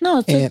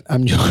 No, it's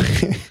I'm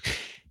joking.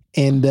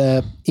 And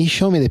he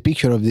showed me the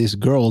picture of this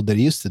girl that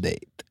he used to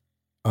date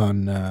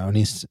on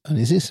his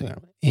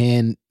Instagram.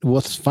 And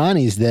what's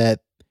funny is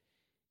that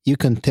you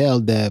can tell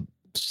that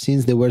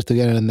since they were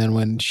together and then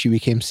when she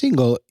became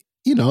single,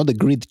 the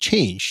grid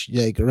changed.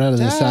 Like rather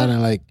than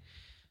sudden like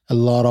a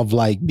lot of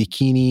like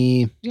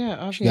bikini. Yeah,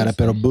 obviously. She got a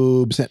pair of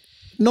boobs. And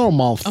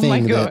normal thing. Oh my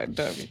God,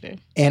 Davide.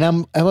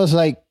 And I was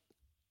like,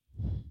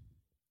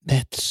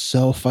 that's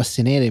so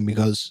fascinating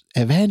because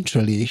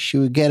eventually she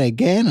would get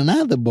again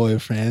another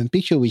boyfriend.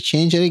 Picture we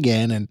change it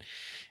again. And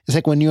it's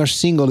like when you're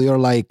single, you're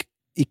like,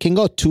 it can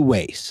go two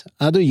ways.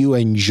 Either you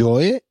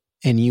enjoy it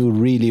and you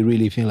really,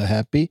 really feel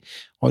happy,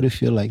 or you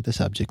feel like the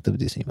subject of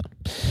this email.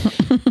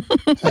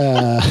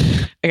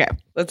 Okay,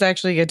 let's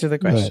actually get to the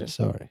question.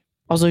 Sorry.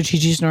 Also,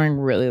 Gigi's snoring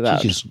really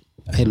loud.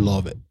 I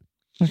love it.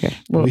 Okay.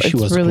 Well, wish she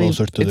was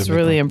closer to it's the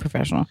really microphone.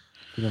 unprofessional.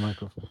 To the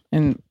microphone.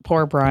 And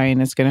poor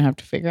Brian is going to have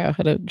to figure out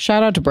how to...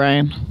 Shout out to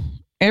Brian.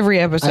 Every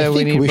episode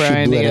we need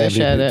Brian to get a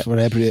shout out. For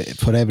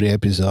every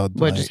episode.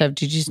 What, just have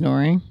Gigi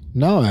snoring?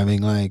 No, I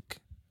mean like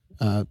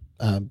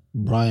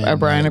Brian. Our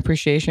Brian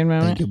appreciation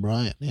moment? Thank you,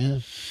 Brian. Yeah.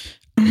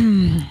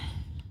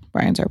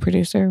 Brian's our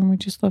producer and we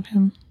just love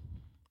him.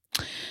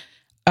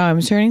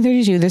 I'm turning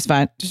 32 this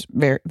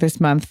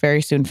month,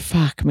 very soon.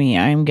 Fuck me.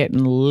 I'm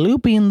getting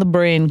loopy in the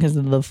brain because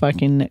of the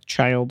fucking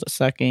child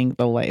sucking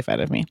the life out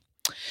of me.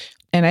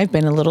 And I've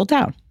been a little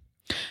down.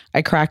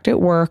 I cracked at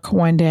work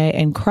one day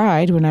and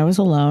cried when I was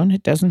alone.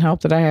 It doesn't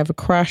help that I have a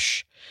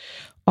crush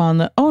on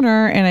the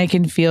owner and I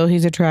can feel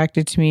he's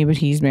attracted to me, but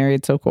he's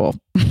married. So cool.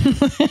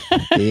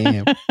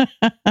 Damn.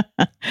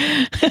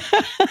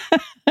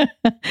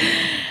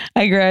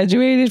 I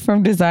graduated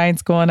from design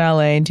school in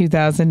LA in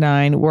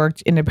 2009,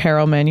 worked in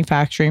apparel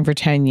manufacturing for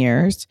 10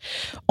 years,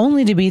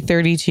 only to be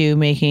 32,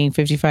 making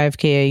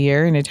 $55K a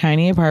year in a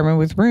tiny apartment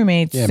with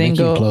roommates,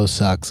 single. Making clothes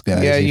sucks,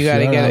 guys. Yeah, you got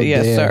to get it.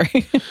 Yes,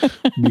 sorry.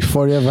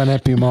 Before you have an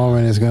happy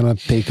moment, it's going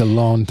to take a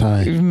long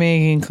time.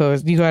 Making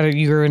clothes.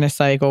 You're in a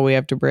cycle we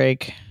have to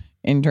break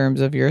in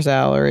terms of your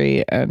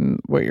salary and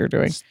what you're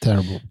doing. It's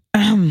terrible.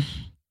 And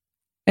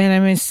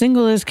I'm as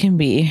single as can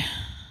be.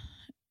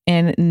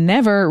 And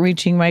never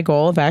reaching my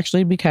goal of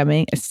actually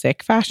becoming a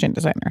sick fashion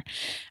designer.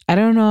 I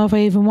don't know if I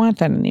even want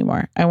that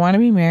anymore. I want to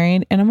be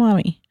married and a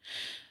mommy.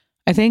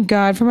 I thank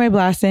God for my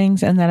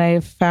blessings and that I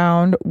have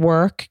found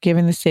work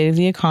given the state of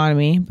the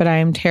economy, but I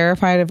am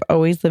terrified of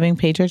always living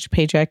paycheck to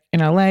paycheck in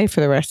LA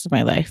for the rest of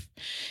my life.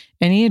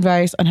 Any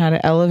advice on how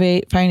to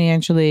elevate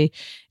financially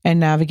and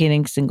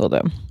navigating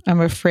singledom? I'm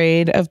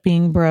afraid of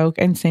being broke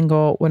and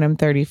single when I'm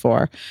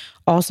 34.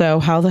 Also,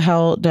 how the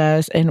hell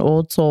does an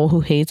old soul who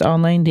hates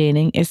online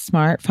dating, is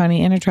smart,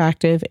 funny, and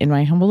attractive, in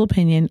my humble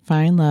opinion,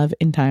 find love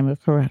in time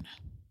of corona?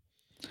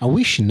 I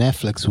wish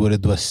Netflix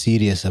would do a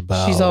series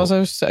about... She's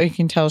also, you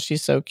can tell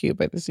she's so cute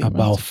by the emails.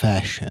 About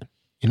fashion.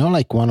 You know,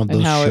 like one of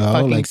those shows. It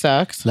fucking like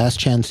sucks. Last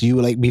Chance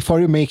You, like before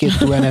you make it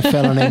to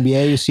NFL and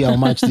NBA, you see how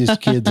much these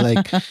kids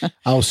like,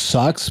 how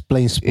sucks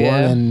playing sport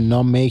and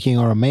not making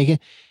or making.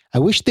 I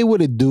wish they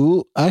would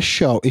do a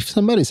show. If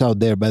somebody's out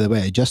there, by the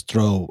way, I just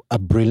throw a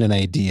brilliant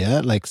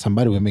idea. Like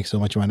somebody would make so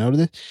much money out of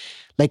this.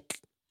 Like,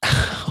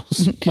 how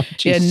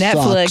much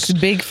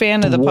Netflix, big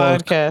fan of the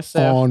podcast.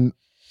 So.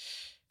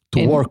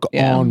 Work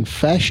on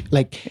fashion,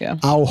 like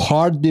how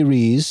hard there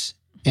is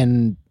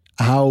and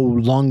how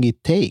long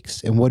it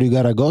takes and what you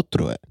gotta go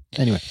through it.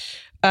 Anyway.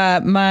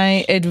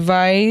 My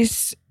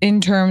advice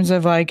in terms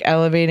of like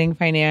elevating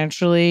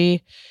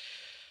financially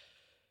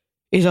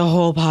is a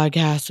whole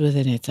podcast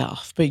within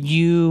itself. But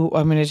I'm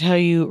going to tell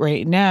you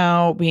right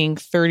now, being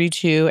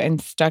 32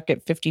 and stuck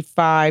at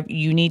 55,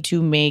 you need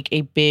to make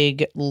a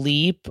big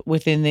leap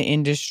within the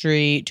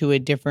industry to a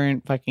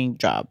different fucking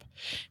job.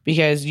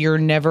 Because you're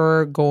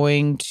never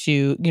going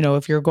to,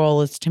 if your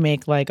goal is to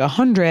make like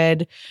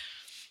 100,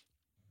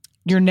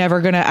 you're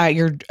never going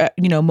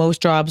to,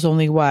 most jobs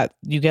only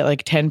you get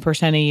like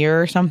 10% a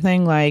year or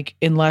something, like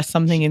unless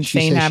something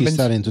insane happens. She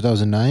started in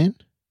 2009?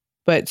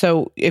 But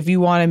so if you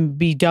want to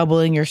be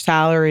doubling your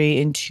salary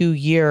in 2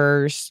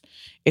 years,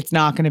 it's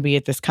not going to be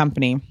at this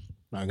company.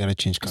 I got to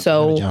change company.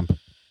 So jump.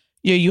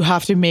 You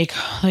have to make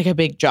like a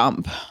big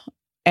jump.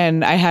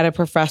 And I had a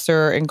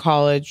professor in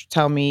college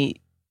tell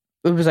me,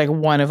 it was like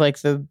one of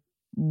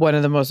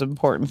the most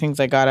important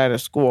things I got out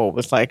of school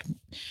was like,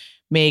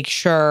 make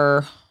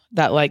sure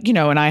that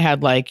and I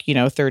had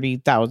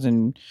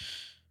 30,000.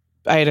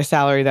 I had a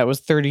salary that was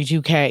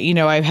 $32K.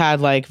 I've had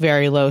like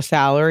very low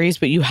salaries,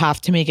 but you have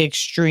to make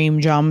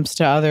extreme jumps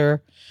to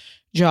other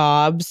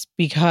jobs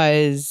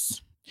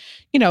because,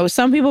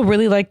 some people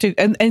really like to,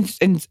 and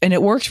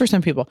it works for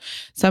some people.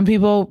 Some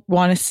people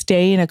want to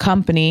stay in a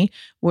company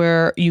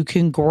where you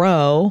can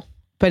grow.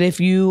 But if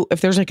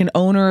there's like an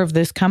owner of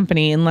this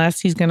company, unless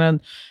he's going to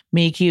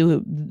make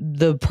you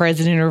the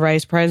president or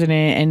vice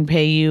president and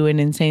pay you an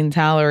insane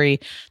salary,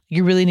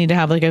 you really need to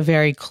have like a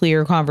very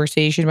clear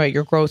conversation about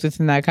your growth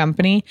within that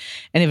company.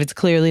 And if it's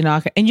clearly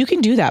not, and you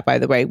can do that, by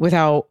the way,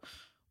 without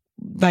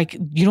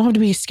you don't have to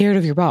be scared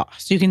of your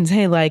boss. You can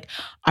say like,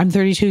 I'm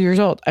 32 years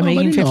old. I'm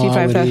making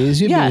 $55,000.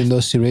 You've been in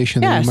those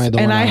situations that you might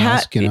don't want to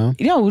ask,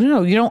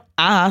 No, you don't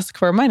ask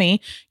for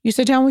money. You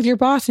sit down with your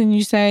boss and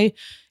you say,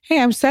 hey,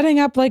 I'm setting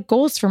up like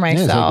goals for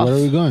myself. Yeah, it's like, where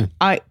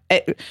are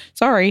we going?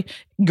 Sorry,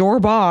 your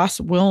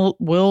boss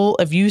will,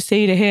 if you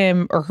say to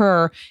him or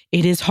her,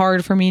 it is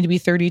hard for me to be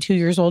 32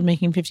 years old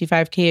making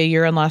 $55K a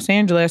year in Los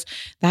Angeles.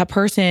 That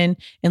person,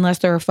 unless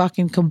they're a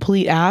fucking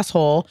complete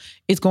asshole,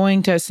 is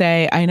going to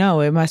say, I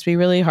know, it must be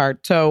really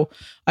hard. So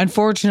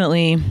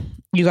unfortunately,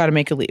 you got to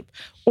make a leap,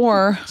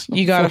 or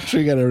you got to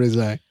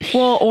resign.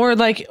 Well,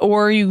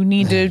 or you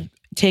need to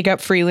take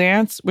up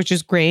freelance, which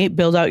is great.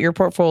 Build out your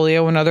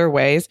portfolio in other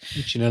ways.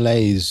 Which in LA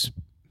is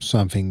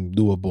something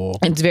doable.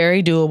 It's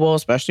very doable,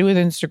 especially with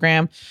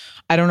Instagram.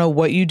 I don't know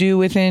what you do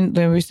within.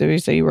 We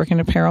say you work in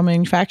apparel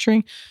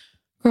manufacturing.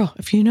 Girl,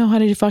 if you know how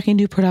to fucking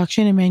do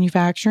production and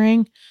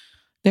manufacturing,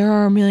 there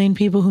are a million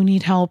people who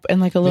need help.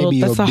 And like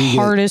that's the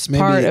hardest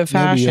part of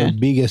fashion. Maybe your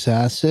biggest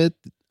asset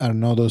are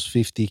not those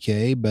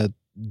 50K, but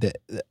the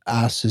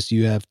assets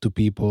you have to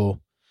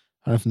people.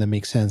 I don't know if that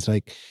makes sense.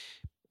 Like,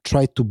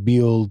 try to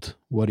build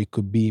what it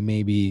could be,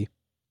 maybe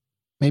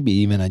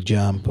even a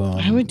jump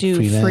on. I would do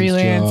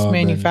freelance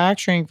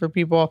manufacturing for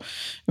people.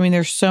 I mean,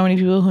 there's so many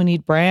people who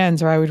need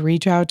brands, or I would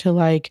reach out to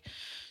like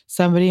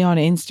somebody on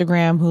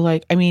Instagram who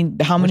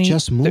how many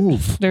just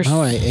move. There's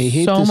I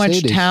hate so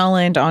much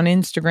talent on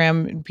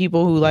Instagram,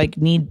 people who like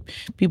need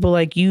people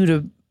like you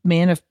to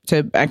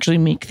actually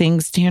make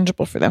things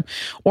tangible for them,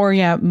 or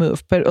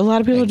move. But a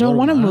lot of people don't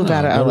want to move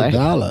out of LA.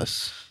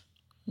 Dallas.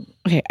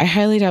 Okay, I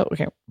highly doubt.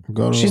 Okay,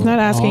 she's not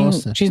asking.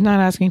 Austin. She's not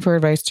asking for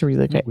advice to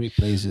relocate. Great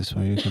places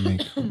where you can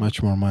make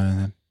much more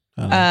money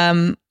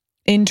than.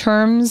 In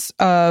terms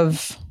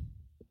of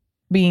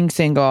being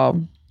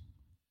single,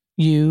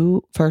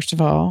 you first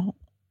of all,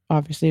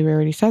 obviously, we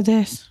already said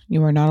this.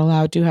 You are not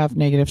allowed to have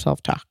negative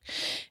self-talk,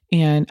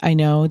 and I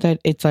know that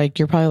it's like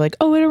you're probably like,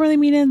 oh, I don't really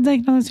mean it. It's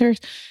like not serious.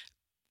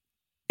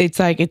 It's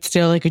like it's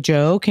still like a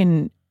joke,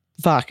 and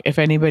fuck if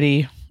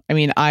anybody. I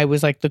mean, I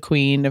was like the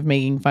queen of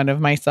making fun of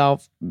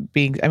myself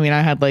I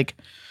had like,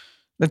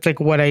 that's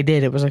like what I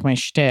did. It was like my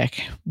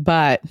shtick,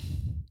 but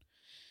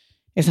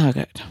it's not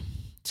good.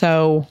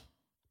 So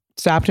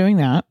stop doing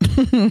that.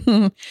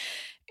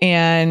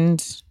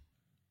 And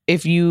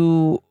if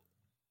you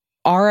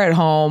are at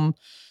home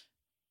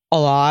a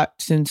lot,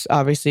 since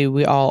obviously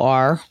we all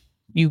are,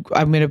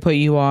 I'm going to put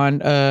you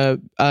on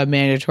a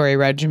mandatory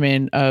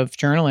regimen of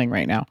journaling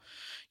right now.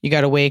 You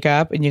got to wake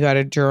up and you got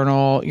to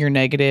journal your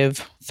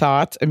negative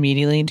thoughts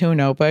immediately into a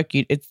notebook.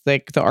 It's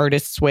like the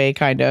artist's way,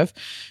 kind of.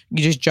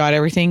 You just jot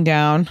everything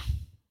down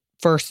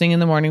first thing in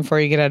the morning before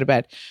you get out of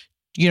bed.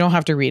 You don't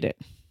have to read it.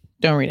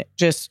 Don't read it.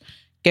 Just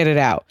get it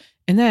out.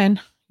 And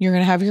then you're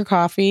going to have your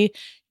coffee.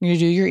 You're going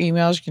to do your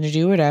emails. You're going to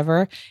do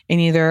whatever.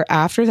 And either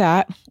after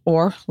that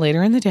or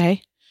later in the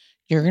day,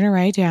 you're going to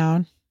write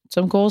down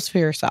some goals for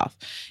yourself,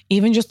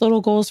 even just little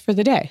goals for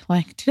the day.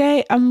 Like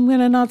today, I'm going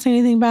to not say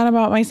anything bad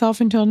about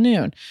myself until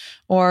noon.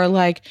 Or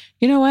like,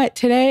 you know what?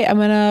 Today, I'm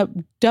going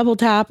to double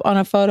tap on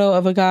a photo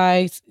of a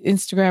guy's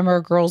Instagram or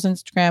a girl's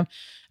Instagram.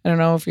 I don't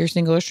know if you're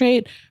single or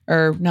straight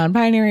or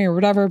non-binary or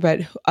whatever,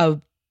 but a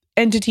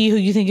entity who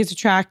you think is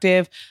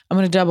attractive. I'm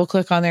going to double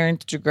click on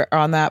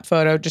on that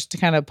photo just to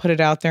kind of put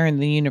it out there in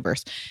the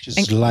universe.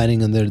 Just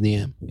sliding under the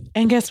DM.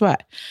 And guess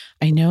what?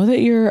 I know that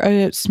you're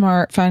a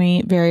smart,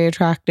 funny, very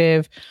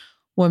attractive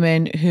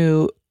woman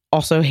who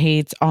also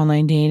hates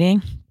online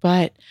dating,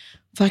 but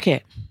fuck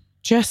it.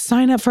 Just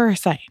sign up for a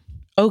site.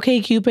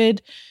 OkCupid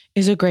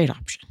is a great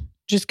option.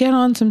 Just get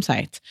on some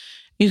sites.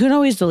 You can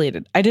always delete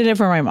it. I did it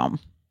for my mom.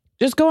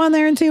 Just go on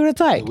there and see what it's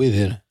like. We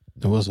did it.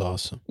 It was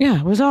awesome. Yeah,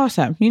 it was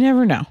awesome. You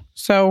never know.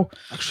 So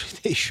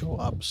actually, they show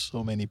up.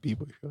 So many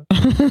people show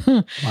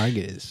up.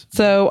 Margaret is.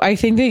 So I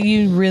think that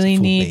you really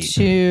need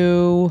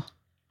to.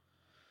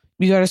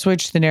 You got to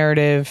switch the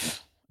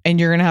narrative, and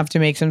you're going to have to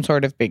make some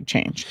sort of big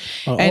change.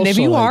 And if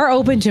you are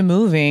open to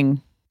moving,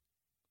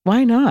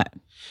 why not?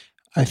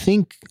 I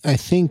think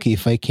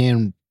if I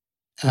can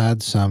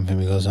add something,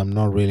 because I'm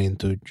not really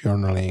into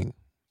journaling.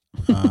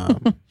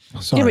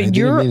 Sorry,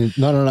 yeah, but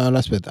no.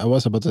 That's bit. I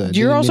was about to say.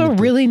 You're also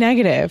really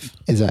negative.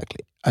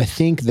 Exactly. I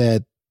think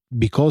that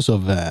because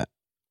of that,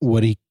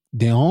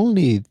 the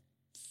only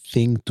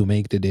thing to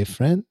make the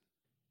difference,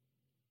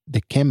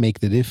 that can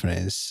make the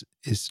difference,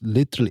 is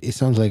literally. It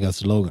sounds like a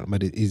slogan,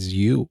 but it is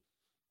you.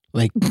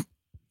 Like,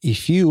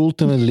 if you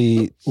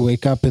ultimately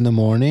wake up in the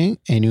morning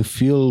and you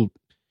feel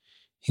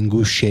in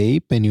good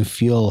shape and you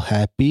feel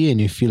happy and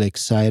you feel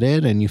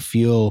excited and you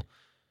feel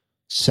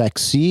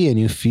sexy and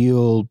you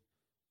feel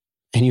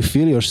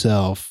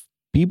yourself,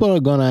 people are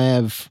gonna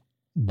have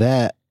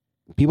that.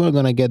 People are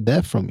gonna get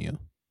that from you.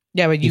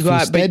 Yeah, but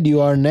instead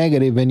you are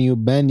negative and you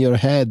bend your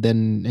head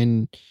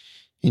and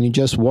you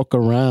just walk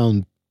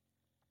around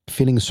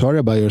feeling sorry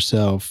about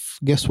yourself.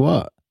 Guess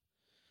what?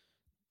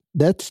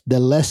 That's the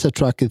less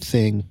attractive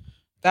thing.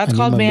 That's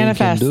called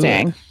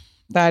manifesting.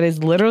 That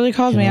is literally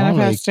called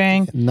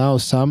manifesting. Like, now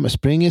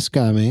spring is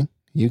coming.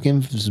 You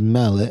can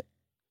smell it.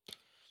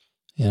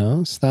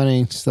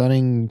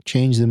 Starting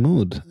change the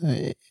mood.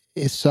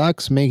 It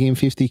sucks making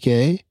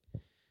 50K.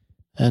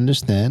 I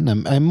understand.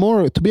 I'm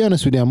more, to be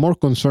honest with you, I'm more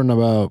concerned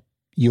about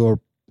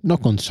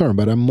not concerned,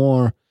 but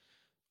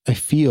I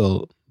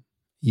feel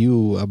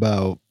you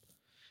about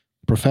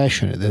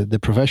the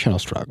professional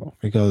struggle,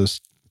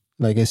 because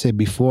like I said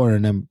before,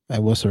 and I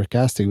was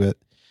sarcastic, but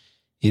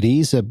it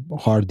is a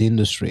hard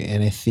industry.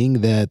 And I think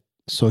that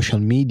social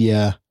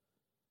media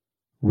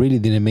really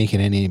didn't make it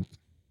any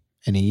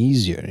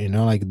easier.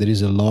 Like there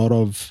is a lot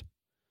of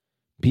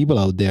people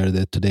out there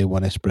that today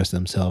want to express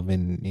themselves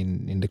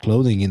in the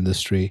clothing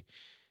industry,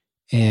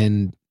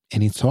 and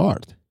it's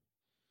hard.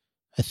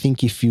 I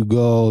think if you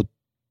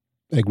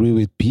I agree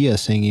with Pia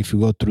saying, if you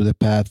go through the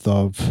path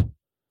of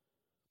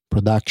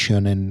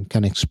production and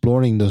kind of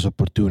exploring those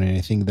opportunities,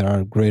 I think there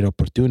are great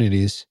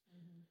opportunities,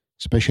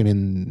 especially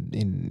in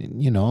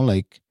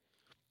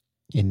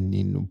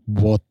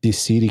what this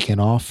city can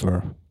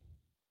offer.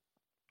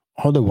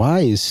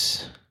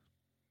 Otherwise,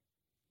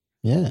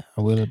 yeah,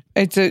 I will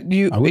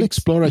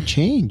explore a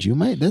change. You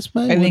might. That's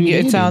my. I think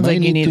it sounds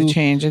like you need to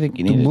change. I think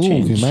you need to move.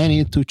 Change. You might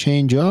need to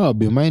change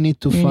job. You might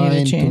need to meet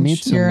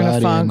somebody. You're in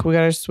a funk. We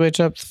got to switch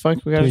up the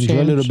funk. We got to change.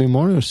 Enjoy a little bit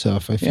more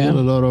yourself. I feel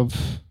a lot of.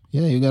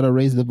 Yeah, you got to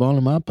raise the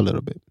volume up a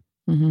little bit.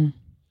 Mm-hmm.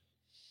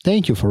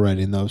 Thank you for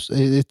writing those.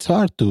 It's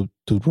hard to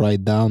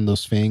write down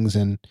those things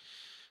and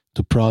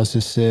to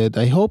process it.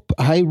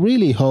 I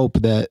really hope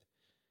that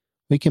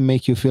we can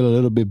make you feel a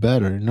little bit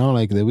better.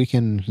 Like that we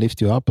can lift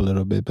you up a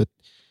little bit, but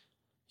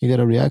you got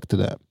to react to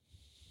that.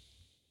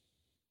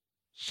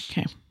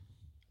 Okay.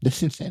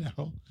 That's insane.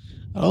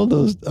 Are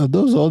those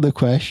all the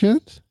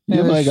questions? You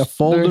have like a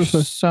folder.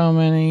 There's so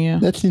many. Yeah.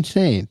 That's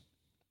insane.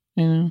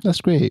 I know. That's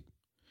great.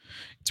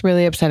 It's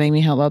really upsetting me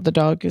how loud the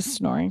dog is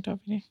snoring,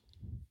 Davide.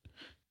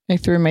 I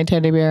threw my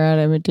teddy bear at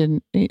him. It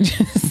didn't. He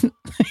just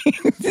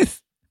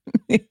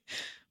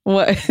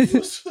what? I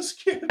was so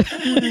scared.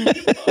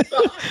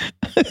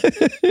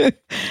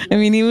 I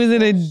mean, he was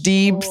in a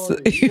deep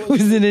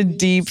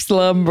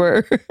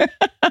slumber.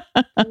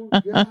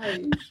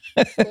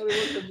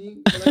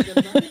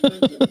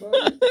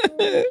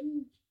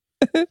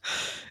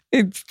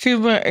 It's too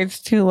much.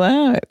 It's too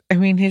loud. I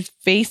mean, his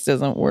face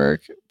doesn't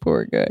work.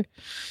 Poor guy.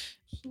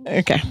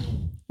 Okay,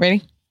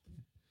 ready?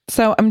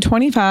 So I'm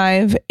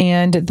 25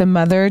 and the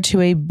mother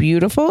to a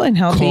beautiful and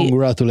healthy.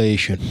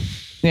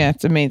 Congratulations. Yeah,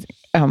 it's amazing.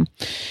 And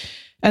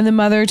the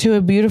mother to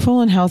a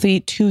beautiful and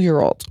healthy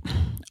 2-year-old.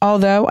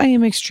 Although I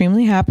am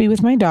extremely happy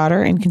with my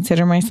daughter and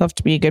consider myself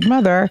to be a good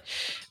mother,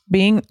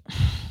 you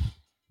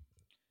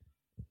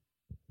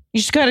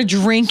just got to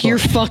drink your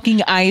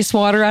fucking ice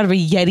water out of a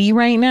Yeti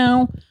right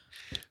now.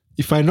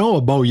 If I know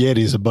about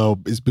Yetis,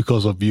 it's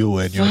because of you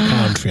and your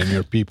country and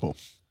your people.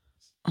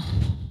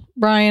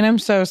 Brian, I'm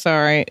so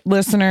sorry.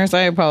 Listeners,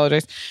 I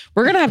apologize.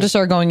 We're going to have to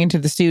start going into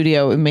the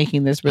studio and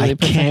making this really... I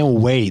can't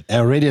wait. I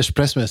already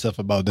expressed myself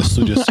about the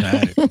studio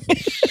scenario.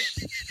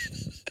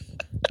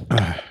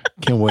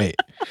 Can't wait.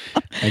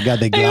 I got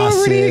the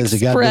glasses. I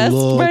got the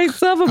look.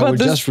 Myself about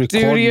the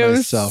studio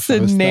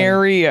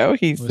scenario,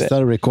 he said. I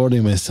started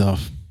recording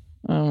myself.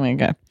 Oh my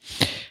God.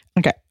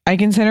 Okay. I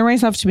consider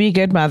myself to be a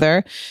good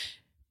mother.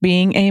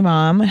 Being a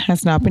mom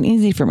has not been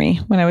easy for me.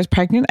 When I was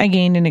pregnant, I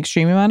gained an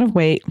extreme amount of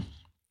weight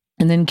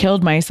and then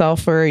killed myself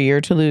for a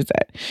year to lose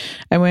it.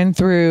 I went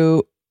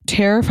through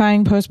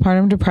terrifying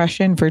postpartum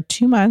depression for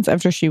 2 months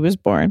after she was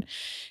born.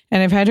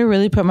 And I've had to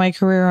really put my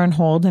career on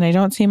hold, and I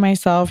don't see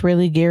myself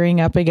really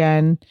gearing up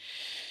again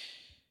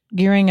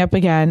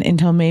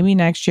until maybe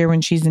next year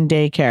when she's in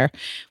daycare.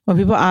 When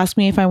people ask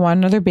me if I want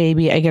another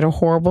baby, I get a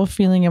horrible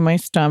feeling in my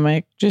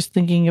stomach just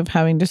thinking of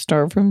having to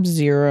start from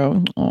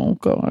zero. Oh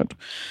God.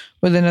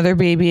 With another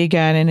baby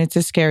again, and it's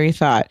a scary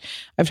thought.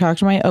 I've talked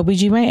to my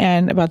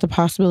OBGYN about the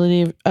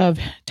possibility of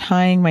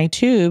tying my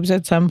tubes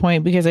at some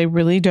point because I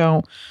really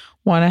don't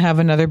want to have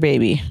another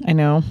baby. I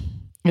know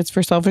it's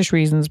for selfish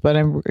reasons, but I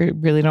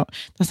really don't.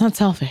 That's not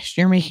selfish.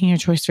 You're making a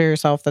choice for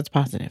yourself that's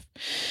positive.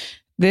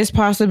 This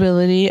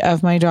possibility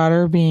of my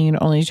daughter being an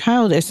only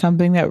child is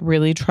something that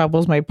really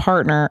troubles my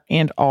partner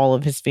and all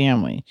of his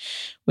family.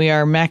 We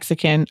are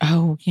Mexican.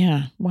 Oh,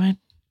 yeah. What?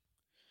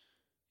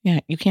 Yeah,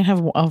 you can't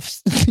have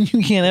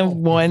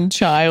one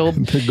child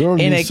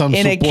in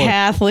a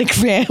Catholic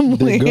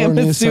family. I'm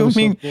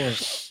assuming.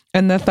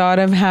 And the thought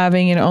of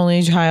having an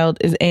only child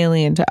is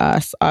alien to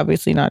us,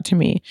 obviously not to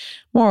me.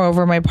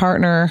 Moreover, my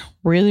partner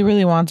really,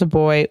 really wants a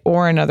boy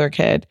or another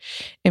kid.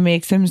 It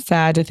makes him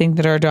sad to think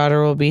that our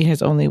daughter will be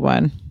his only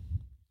one.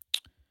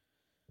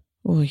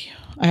 Ooh,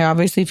 I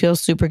obviously feel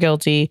super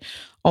guilty.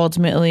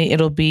 Ultimately,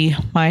 it'll be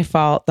my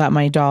fault that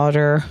my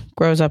daughter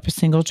grows up a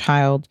single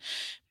child.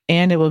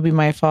 And it will be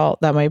my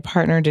fault that my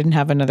partner didn't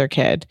have another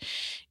kid.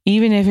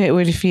 Even if it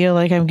would feel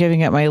like I'm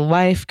giving up my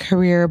life,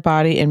 career,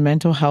 body, and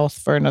mental health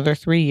for another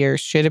 3 years,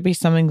 should it be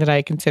something that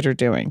I consider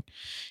doing?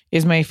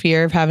 Is my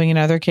fear of having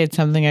another kid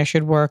something I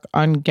should work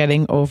on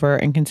getting over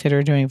and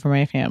consider doing for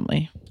my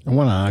family? I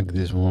want to hug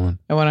this woman.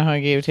 I want to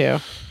hug you too.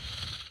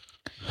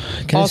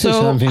 Can also, I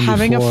say something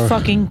having before? a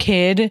fucking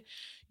kid,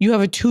 you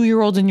have a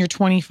 2-year-old and you're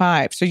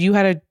 25. So you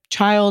had a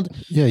child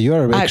you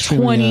are at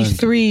extremely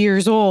 23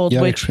 years old,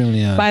 You're which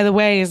extremely young. by the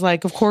way is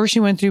like, of course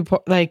you went through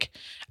like,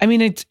 I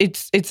mean,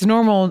 it's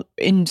normal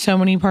in so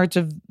many parts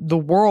of the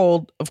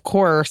world, of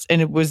course,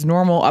 and it was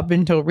normal up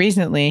until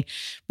recently,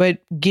 but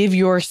give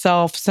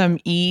yourself some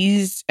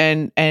ease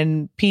and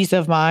peace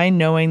of mind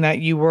knowing that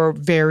you were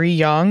very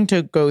young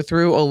to go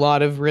through a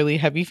lot of really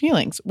heavy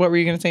feelings. What were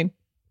you going to say?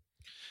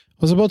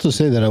 I was about to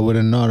say that I would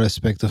not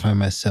expect to find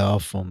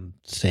myself on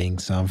saying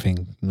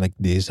something like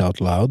this out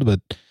loud,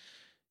 but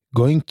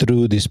going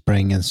through this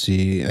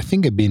pregnancy, I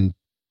think I've been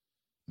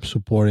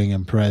supporting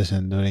and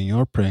present during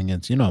your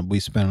pregnancy. We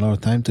spent a lot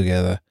of time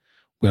together.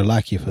 We're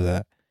lucky for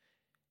that.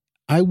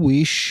 I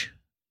wish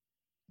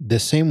the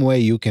same way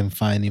you can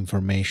find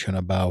information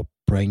about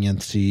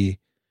pregnancy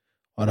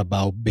or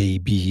about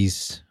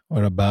babies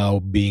or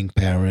about being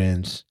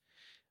parents,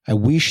 I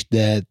wish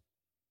that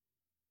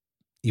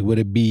it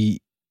would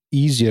be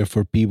easier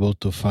for people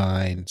to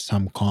find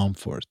some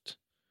comfort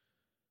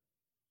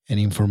and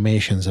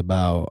informations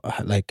about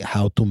like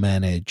how to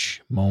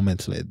manage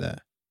moments like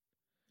that.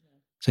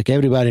 It's like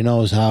everybody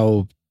knows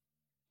how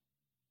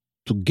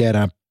to get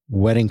a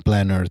wedding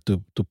planner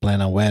to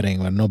plan a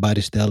wedding, but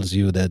nobody tells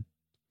you that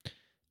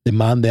the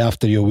Monday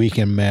after your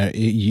weekend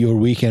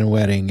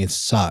wedding, it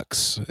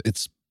sucks.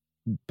 It's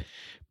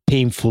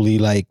painfully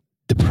like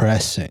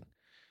depressing.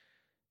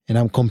 And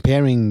I'm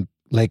comparing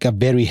like a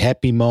very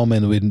happy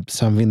moment with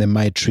something that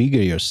might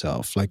trigger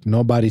yourself. Like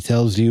nobody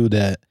tells you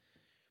that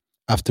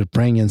after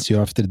pregnancy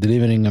or after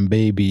delivering a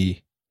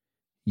baby,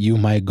 you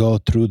might go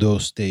through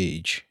those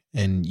stages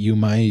and you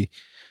might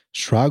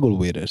struggle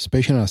with it,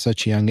 especially at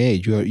such a young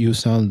age. You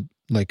sound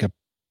like a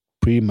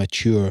pretty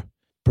mature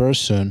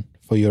person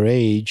for your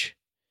age.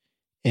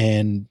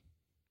 And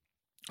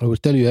I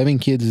would tell you, having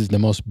kids is the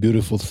most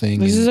beautiful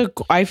thing.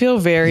 I feel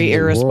very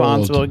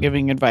irresponsible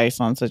giving advice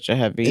on such a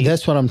heavy. And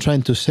that's what I'm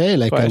trying to say.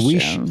 Like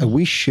question. I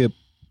wish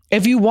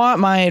if you want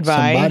my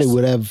advice, somebody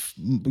would have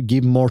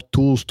give more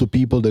tools to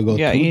people to go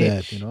through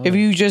that. If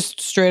you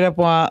just straight up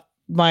want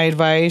my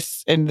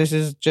advice, and this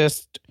is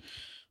just,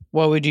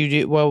 what would you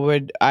do? What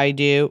would I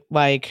do?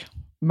 Like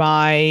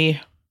my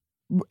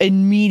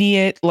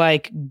immediate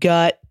like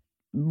gut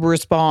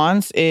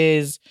response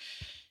is,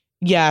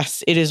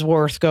 yes, it is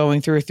worth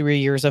going through 3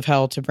 years of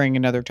hell to bring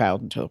another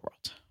child into the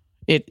world.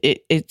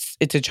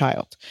 It's a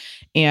child.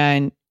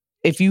 And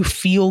if you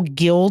feel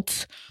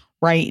guilt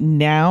right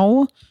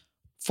now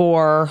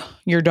for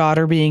your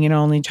daughter being an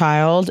only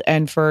child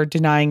and for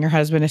denying your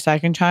husband a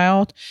second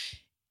child,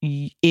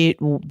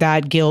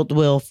 that guilt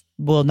will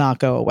not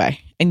go away.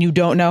 And you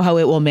don't know how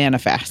it will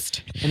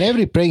manifest. And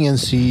every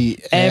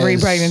pregnancy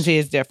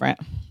is different.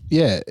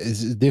 Yeah,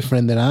 it's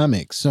different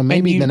dynamics. So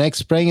maybe the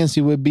next pregnancy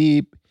would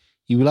be,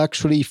 you will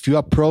actually, if you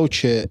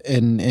approach it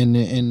and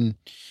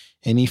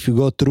if you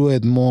go through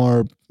it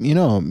more,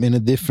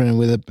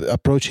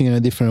 approaching in a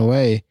different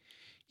way,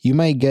 you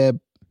might get,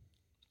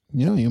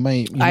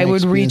 I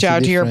would reach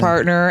out to your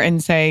partner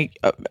and say,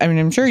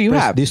 I'm sure you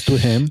have this to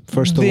him.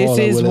 First of all,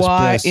 this is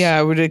why. Yeah,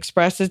 I would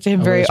express it to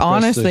him very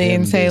honestly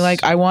and say,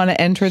 like, I want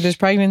to enter this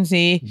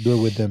pregnancy. Do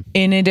it with them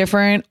in a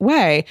different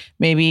way.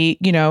 Maybe,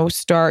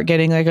 start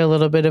getting like a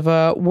little bit of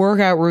a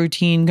workout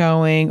routine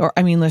going. Or,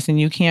 listen,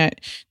 you're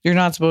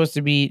not supposed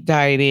to be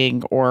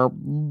dieting or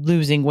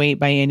losing weight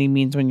by any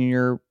means when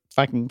you're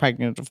fucking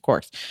pregnant, of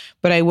course.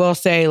 But I will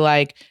say,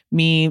 like,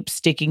 me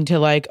sticking to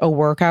like a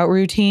workout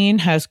routine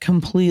has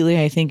completely,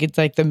 I think it's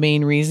like the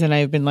main reason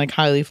I've been like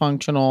highly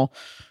functional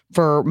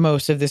for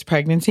most of this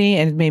pregnancy,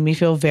 and it made me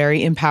feel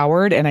very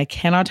empowered. And I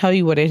cannot tell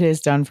you what it has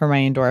done for my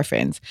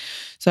endorphins.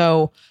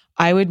 So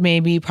I would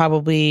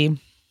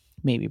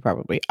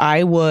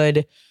I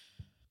would,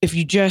 if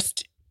you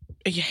just,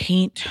 I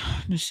hate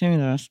to say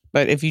this,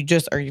 but if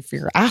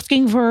you're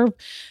asking for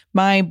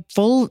my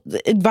full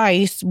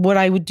advice, what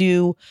I would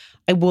do,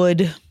 I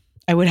would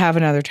have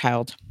another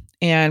child,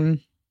 and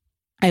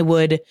I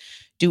would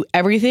do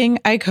everything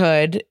I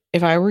could,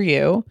 if I were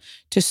you,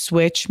 to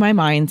switch my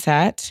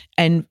mindset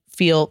and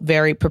feel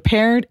very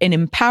prepared and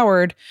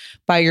empowered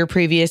by your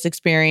previous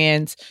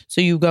experience.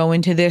 So you go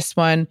into this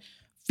one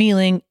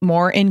feeling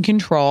more in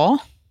control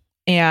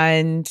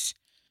and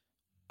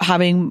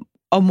having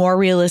a more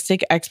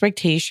realistic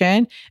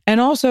expectation,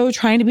 and also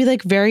trying to be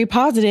like very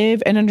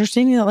positive and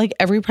understanding that like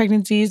every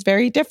pregnancy is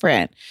very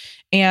different,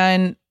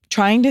 and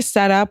trying to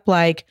set up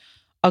like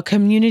a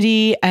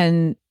community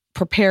and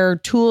prepare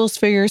tools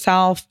for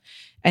yourself.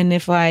 And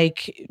if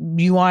like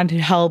you want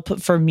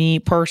help for me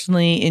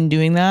personally in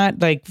doing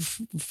that, like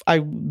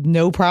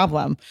no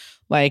problem.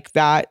 Like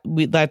that,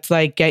 let's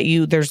like get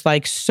you, there's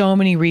like so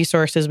many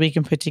resources we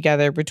can put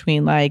together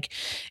between like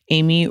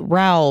Amy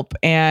Raup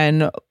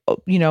and,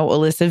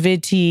 Alyssa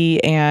Vitti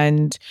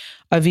and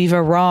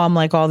Aviva Ram,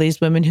 like all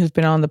these women who've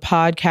been on the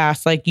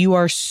podcast. Like, you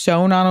are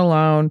so not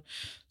alone.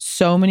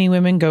 So many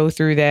women go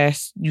through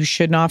this. You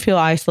should not feel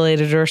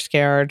isolated or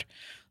scared.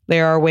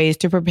 There are ways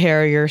to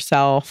prepare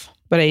yourself.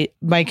 But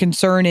my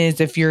concern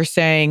is if you're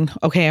saying,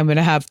 okay, I'm going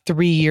to have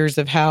 3 years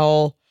of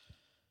hell,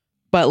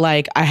 but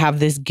like I have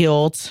this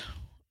guilt.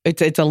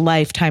 It's a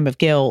lifetime of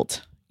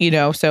guilt.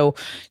 So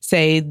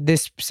say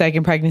this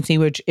second pregnancy,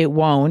 which it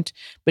won't,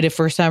 but if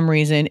for some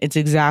reason it's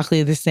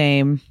exactly the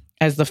same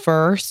as the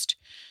first,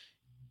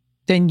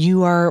 then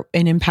you are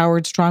an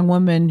empowered, strong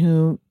woman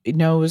who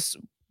knows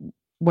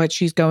what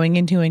she's going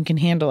into and can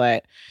handle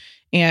it.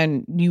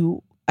 And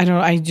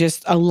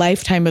a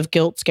lifetime of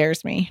guilt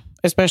scares me,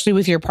 especially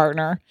with your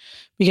partner,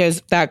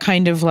 because that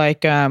kind of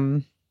like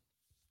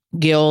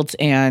guilt,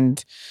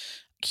 and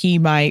he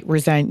might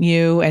resent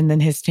you, and then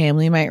his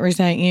family might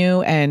resent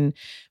you, and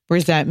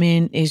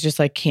resentment is just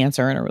like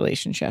cancer in a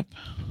relationship.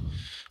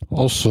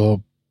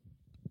 Also,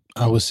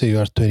 I would say you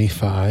are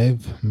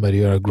 25, but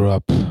you are a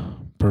grown-up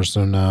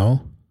person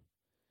now.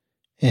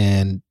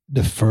 And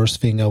the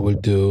first thing I will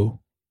do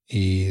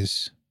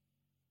is,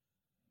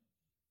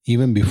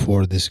 even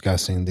before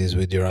discussing this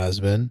with your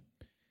husband,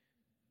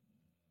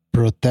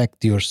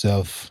 protect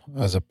yourself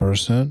as a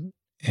person.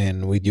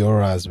 And with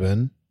your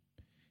husband,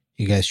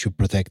 you guys should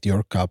protect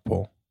your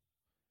couple.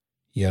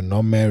 You're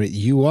not married.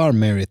 You are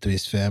married to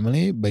his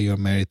family, but you're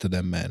married to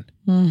that man.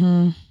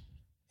 Mm-hmm.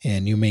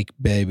 And you make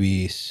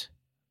babies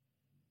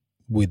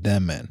with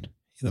that man.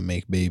 You don't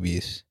make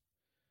babies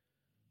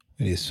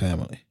with his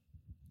family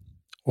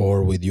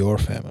or with your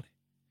family.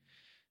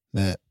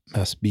 That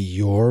must be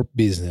your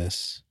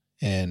business.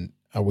 And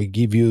I will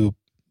give you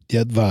the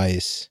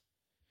advice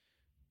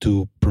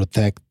to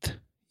protect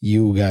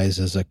you guys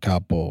as a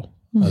couple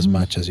as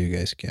much as you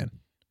guys can.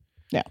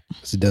 Yeah.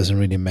 Because it doesn't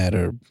really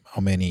matter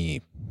how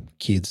many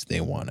kids they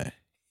want.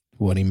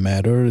 What it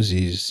matters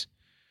is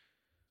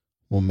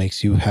what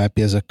makes you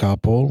happy as a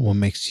couple, what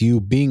makes you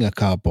being a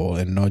couple,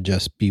 and not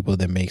just people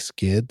that makes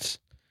kids.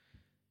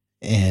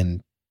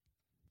 And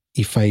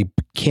if I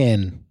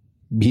can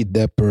be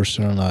that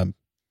person,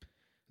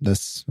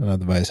 that's an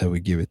advice I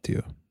would give it to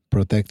you.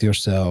 Protect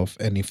yourself.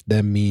 And if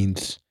that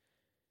means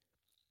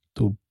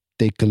to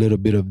take a little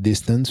bit of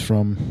distance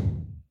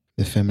from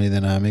the family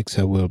dynamics,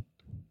 I will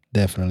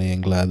definitely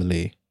and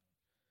gladly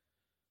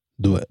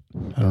do it.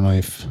 I don't know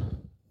if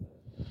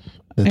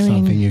that's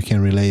something you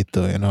can relate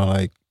to,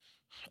 like,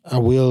 I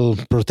will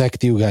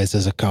protect you guys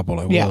as a couple.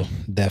 I will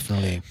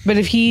definitely. But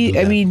if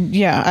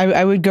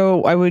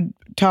I would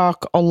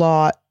talk a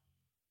lot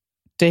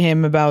to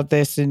him about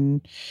this.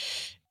 And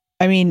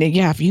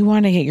if you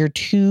want to get your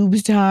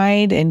tubes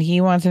tied and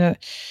he wants to,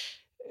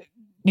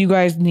 you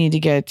guys need to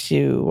get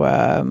to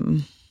a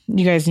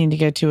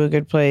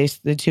good place,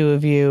 the two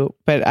of you.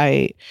 But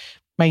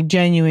my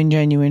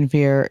genuine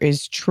fear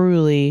is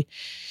truly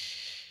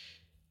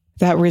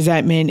that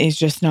resentment is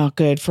just not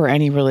good for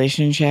any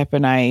relationship.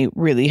 And I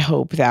really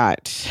hope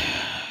that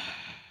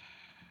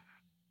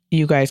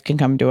you guys can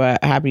come to a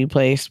happy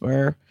place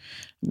where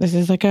this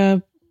is like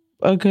a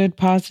good,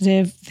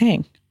 positive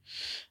thing.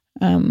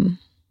 And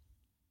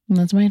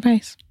that's my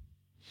advice.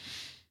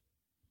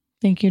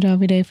 Thank you,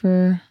 Davide,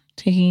 for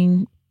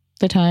taking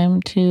the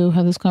time to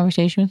have this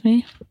conversation with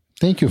me.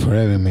 Thank you for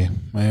having me.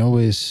 I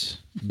always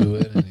do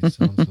it, and it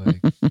sounds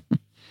like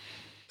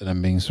that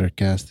I'm being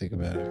sarcastic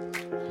about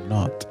it. I'm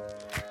not.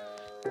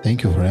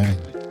 Thank you for having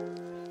me.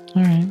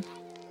 All right.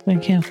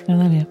 Thank you. I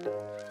love you.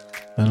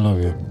 I love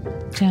you.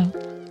 Ciao.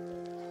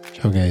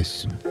 Ciao,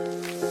 guys.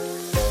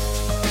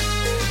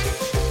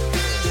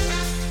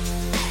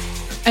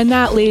 And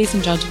that, ladies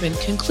and gentlemen,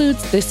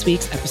 concludes this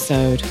week's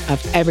episode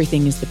of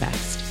Everything is the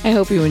Best. I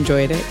hope you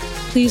enjoyed it.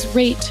 Please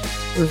rate,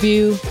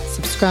 review,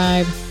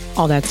 subscribe,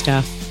 all that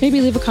stuff. Maybe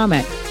leave a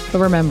comment. But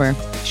remember,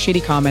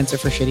 shitty comments are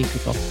for shitty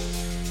people.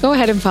 Go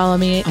ahead and follow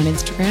me on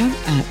Instagram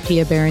at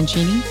Pia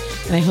Baroncini.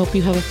 And I hope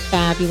you have a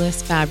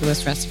fabulous,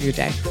 fabulous rest of your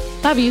day.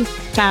 Love you.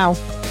 Ciao.